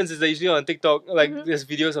Mm-hmm. happens is that usually on TikTok, like there's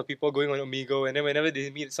videos of people going on Omegle, and then whenever they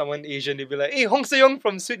meet someone Asian, they'll be like, "Hey, Hong Se-young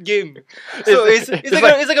from Squid Game." So it's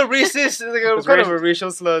like a racist, it's like a It's kind of a racist.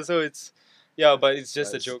 racial slur. So it's but it's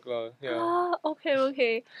just a Nice. joke, lah. Yeah. Ah,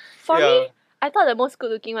 okay. For Yeah. me, I thought the most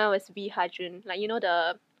good looking one was V Hajun. Like, you know,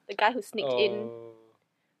 the guy who sneaked in Oh,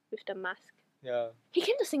 with the mask. yeah. He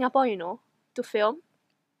came to Singapore, to film.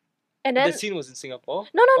 And then That scene was in Singapore.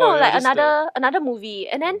 no, Oh, yeah, like just another movie.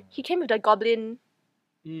 And then he came with the goblin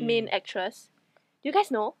main actress. Do you guys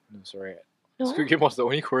know? No, sorry. No? Squid Game was the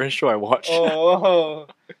only Korean show I watched. Oh,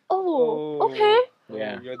 Oh, okay.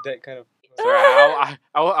 Yeah. You're that kind of. Sorry,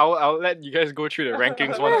 I'll let you guys go through the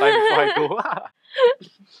rankings one time before I go.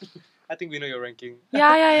 I think we know your ranking.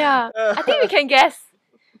 Yeah. I think we can guess.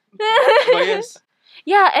 But yes.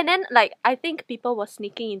 Yeah, and then like I think people were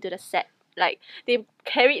sneaking into the set. Like they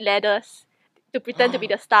carried ladders to pretend to be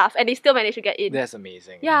the staff, and they still managed to get in. That's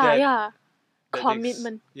amazing. Yeah. that takes-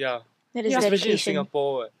 Commitment. Yeah. That is Yeah. Especially in dedication.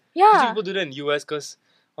 Singapore. Usually Yeah. people do that in US because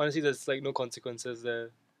honestly there's like no consequences there.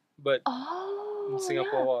 But Oh. in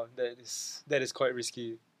Singapore, wow, that is quite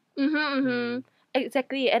risky. Mm-hmm.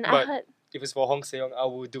 Exactly, and I But- heard. If it's for Hong Seong, I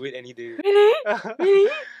will do it any day. Really? Really?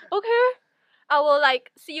 Okay. I will like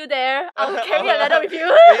see you there. I will carry a letter with you.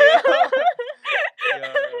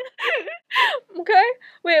 Yeah. Okay.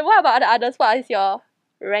 Wait, what about the others? What is your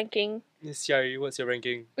ranking? Miss Shari, what's your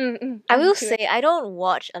ranking? I will say I don't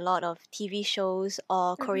watch a lot of TV shows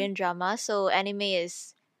or Mm-hmm. Korean drama, so anime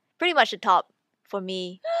is pretty much the top for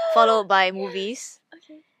me, followed by movies.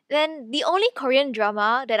 Okay. Then the only Korean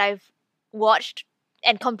drama that I've watched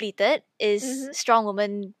and completed is Mhm. Strong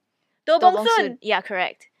Woman Do Do Bong Soon. Yeah,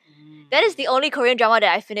 correct. That is the only Korean drama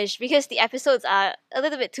that I finished because the episodes are a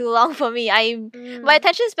little bit too long for me. My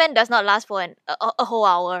attention span does not last for a whole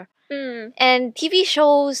hour. Mm. And TV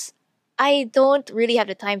shows, I don't really have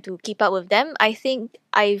the time to keep up with them. I think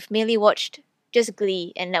I've mainly watched just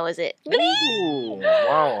Glee, and that was it. Ooh,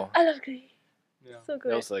 wow. I love Glee. Yeah. So That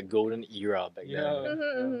good. was a golden era back Yeah. then.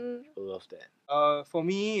 Mm-hmm, People loved that. For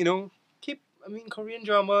me, Korean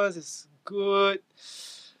dramas is good.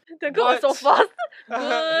 The girl was so But- fast. Good.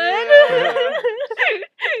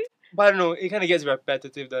 But I don't know, it kind of gets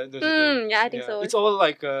repetitive. Don't you think? Yeah, I think so. It's all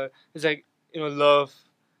like it's like love.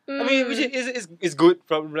 I mean, which is good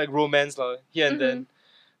from like romance here and then,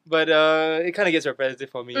 but it kind of gets repetitive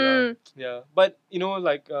for me. Yeah, but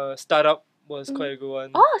like Startup was quite a good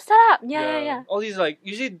one. Oh, start up. Yeah. All these like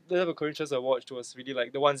usually the type of Korean shows I watched was really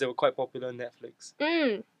like the ones that were quite popular on Netflix.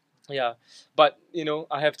 Yeah, but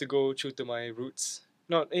I have to go true to my roots.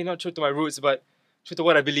 Not true to my roots, but true to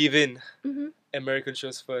what I believe in. Mm-hmm. American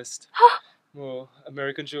shows first. Oh,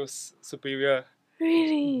 American shows superior.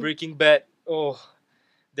 Really? Breaking Bad. Oh,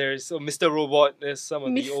 there's Mr. Robot. There's some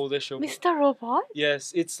of Mis- the older shows. Mr. Robot?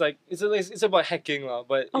 Yes, it's like it's about hacking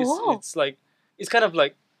but Oh. it's like it's kind of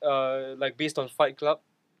like based on Fight Club.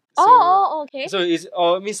 Okay. So it's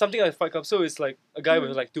I mean something like Fight Club. So it's like a guy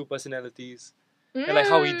with like two personalities and like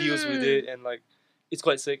how he deals with it and like it's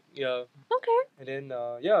quite sick. Yeah. Okay. And then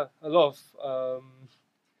a lot of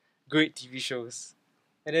great TV shows.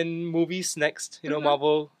 And then movies next, the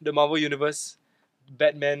Marvel Universe,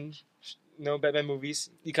 Batman, Batman movies,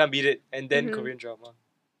 you can't beat it. And then Korean drama.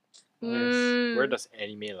 Yes. Where does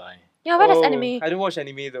anime lie? Yeah, where does Oh, anime? I don't watch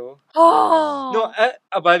anime though. Oh. No,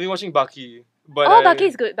 but I've been watching Baki. But Bucky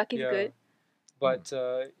is good. Bucky's yeah. good. But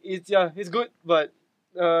it's good. But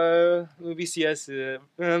maybe CS,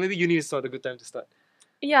 maybe uni is not a good time to start.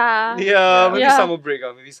 Yeah. Yeah, maybe Yeah. summer break.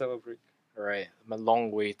 Maybe summer break. Alright, my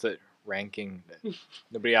long-awaited ranking that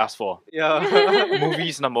nobody asked for. Yeah.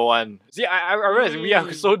 Movies number one. See, I realize we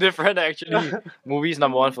are so different actually. Movies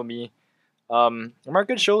number one for me.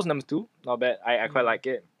 American shows number two. Not bad. I quite like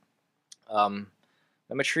it.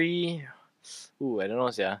 Number three. Ooh, I don't know.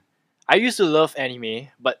 Yeah. I used to love anime,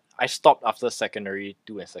 but I stopped after secondary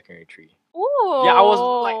 2 and secondary 3. Ooh. Yeah, I was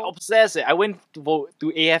like obsessed. I went to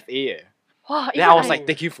AFA. Wow, Then I was even like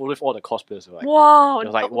taking photos with all the cosplayers. Like, wow. they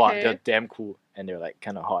was like, wow, okay. they're damn cool, and they're like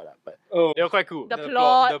kind of hot, but Oh, they were quite cool. The The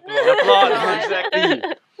plot. plot, the The plot, exactly.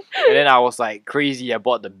 And then I was like crazy. I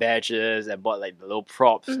bought the badges. I bought like the little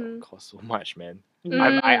props. Mhm. It cost so much, man.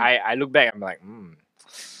 Mm. I look back. I'm like,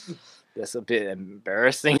 that's a bit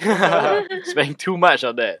embarrassing. Spending too much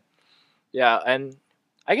on that. Yeah, and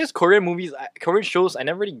I guess Korean movies, Korean shows, I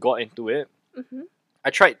never really got into it. Mhm. I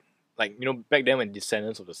tried, like back then when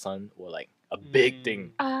Descendants of the Sun were like a big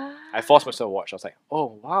thing. I forced myself to watch. I was like,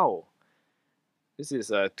 oh wow, this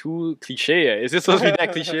is too cliche. Is this supposed to be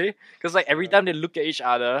that cliche? Because like every time they look at each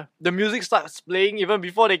other, the music starts playing even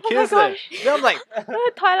before they Oh my kiss. gosh. Then I'm like,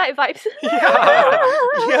 Twilight vibes.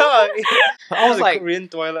 yeah. I was The like, Korean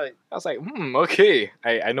Twilight. okay,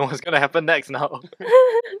 I know what's gonna happen next now.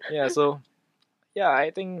 Yeah, so yeah,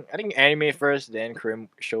 I think anime first, then Korean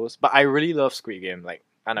shows. But I really love Squid Game, like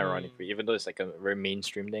unironically, even though it's like a very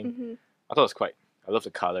mainstream thing. Mhm. I thought it was quite. I love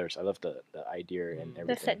the colors. I love the idea and everything.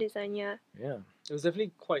 The set design, yeah. Yeah. It was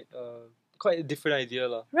definitely quite a different idea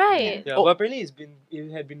lah. Right. Yeah, Oh. but apparently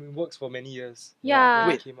it had been in works for many years. Yeah.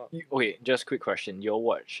 when it Wait. came out. Okay, just quick question. Your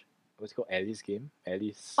watch, what's it called? Alice game?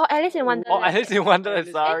 Alice. Oh, Alice in Wonderland. Oh, Alice in Wonderland.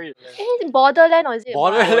 Alice- Sorry. Is it Borderland or is it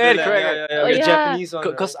Borderland, Wild? correct. Yeah, Oh, the yeah. Japanese one.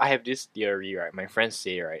 Because right? I have this theory, right? My friends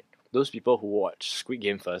say, right? Those people who watch Squid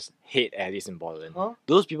Game first hate Alice in Borderland. Huh?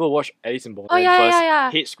 Those people who watch Alice in Borderland yeah, first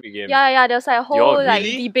yeah. hate Squid Game. Yeah, there was like a You all whole like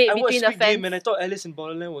really? debate I watched between the Squid fans. Game and I thought Alice in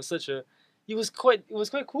Borderland was such a. It was quite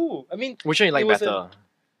cool. I mean, Which one you like It was better?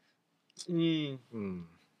 mm, Hmm.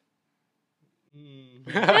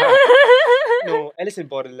 no, Alice in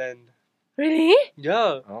Borderland. Really?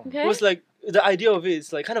 Yeah, Oh. Okay. it was like the idea of it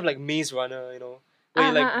is like kind of like Maze Runner, where you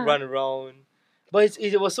like Uh-huh. run around. But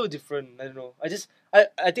it was so different. I don't know. I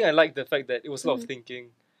think I like the fact that it was a lot of thinking.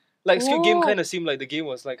 Like Squid Game Oh. kind of seemed like the game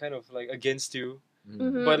was like kind of like against you.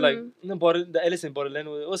 But like the Alice in Borderland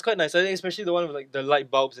was quite nice. I think especially the one with like the light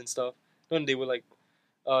bulbs and stuff. When they were like,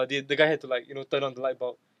 the guy had to like turn on the light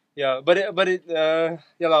bulb. Yeah, but yeah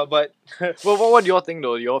lah. But Well, what do y'all think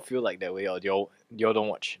though? Do y'all feel like that way, or do y'all don't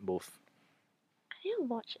watch both? I didn't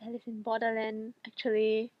watch Alice in Borderland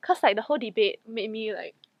actually, cause like the whole debate made me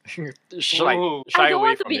like Shy I don't away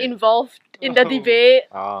want to from be it. involved in the Oh. debate.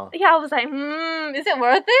 Ah. Yeah, I was like, is it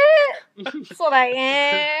worth it? So like,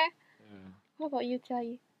 What about you,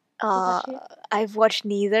 Jia? Uh, watch it? I've watched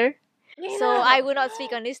neither, so I would not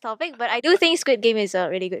speak on this topic. But I do think Squid Game is a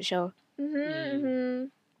really good show.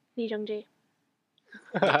 Lee Jung Jae.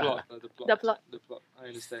 the plot, The plot. the plot. I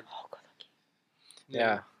understand. Oh god, okay.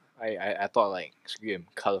 Yeah. I thought like Squid Game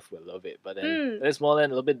colorful, I love it, but then Mm. it's more than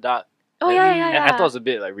a little bit dark. Oh And- yeah, yeah, And yeah. I thought it was a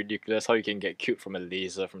bit like ridiculous how you can get killed from a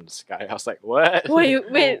laser from the sky. I was like, what?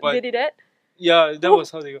 Wait, but- they did that? Yeah, that Oh.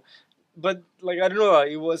 was how they go. But like I don't know,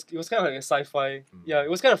 it was kind of like a sci-fi. Yeah, it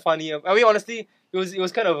was kind of funny. I mean, honestly, it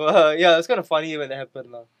was kind of it was kind of funny when it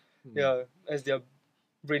happened, lah. Yeah, as their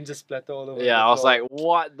brains just splatter all over. Yeah, the I was floor. like,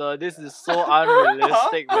 what the? This is so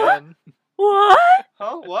unrealistic, man. What?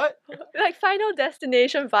 huh? What? Like Final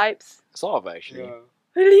Destination vibes. Sort of actually. Yeah.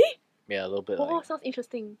 Really? Yeah, a little bit Oh, like. sounds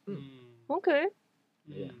interesting. Mm. Okay.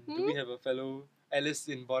 Yeah. Do we have a fellow Alice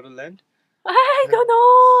in Borderland? I don't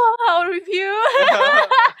know. I'll review.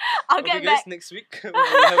 I'll Okay, get guys, back. next week we'll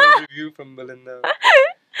have a review from Belinda.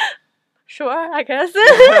 Sure, I guess.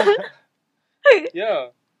 Yeah.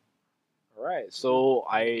 Right, so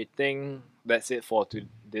I think that's it for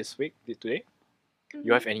this week, today.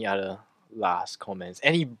 You have any other last comments?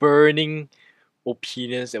 Any burning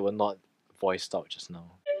opinions that were not voiced out just now?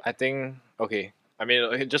 I think, okay, I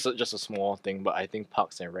mean, just a small thing, but I think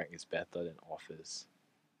Parks and Rec is better than Office.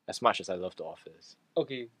 As much as I love The Office.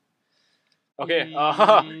 Okay. Okay,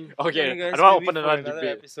 Mm, okay, okay, guys, I don't want maybe to open for another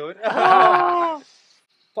debate. episode. Oh.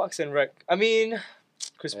 Parks and Rec. I mean,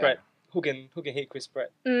 Chris Yeah. Pratt. Who can hate Chris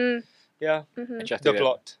Pratt? Mm, Yeah. mhm. I just The take that-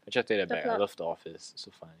 plot. I just take that The back. I plot. love The Office. It's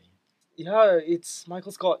so funny. Yeah, it's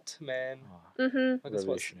Michael Scott, man. Oh, Mhm. Michael Scott's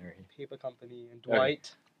revolutionary. paper company and Okay.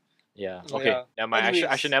 Dwight. Yeah. Yeah. Okay. Never mind. I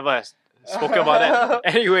Anyways. should never have spoken about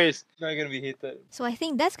that. Anyways. Now you're gonna be hated. So I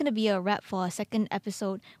think that's gonna be a wrap for our second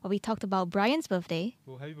episode where we talked about Brian's birthday.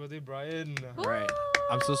 Oh, happy birthday, Brian. Right.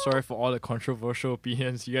 I'm so sorry for all the controversial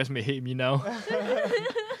opinions. You guys may hate me now.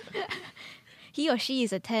 He or she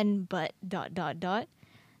is a 10, but ... The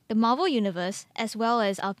Marvel Universe, as well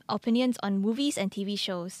as our opinions on movies and TV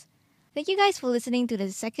shows. Thank you guys for listening to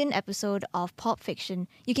the second episode of Pop Fiction.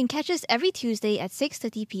 You can catch us every Tuesday at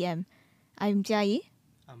 6:30 p.m. I'm Jia.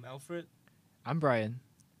 I'm Alfred. I'm Brian.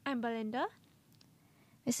 I'm Belinda.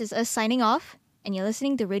 This is us signing off, and you're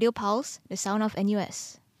listening to Radio Pulse, the sound of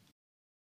NUS.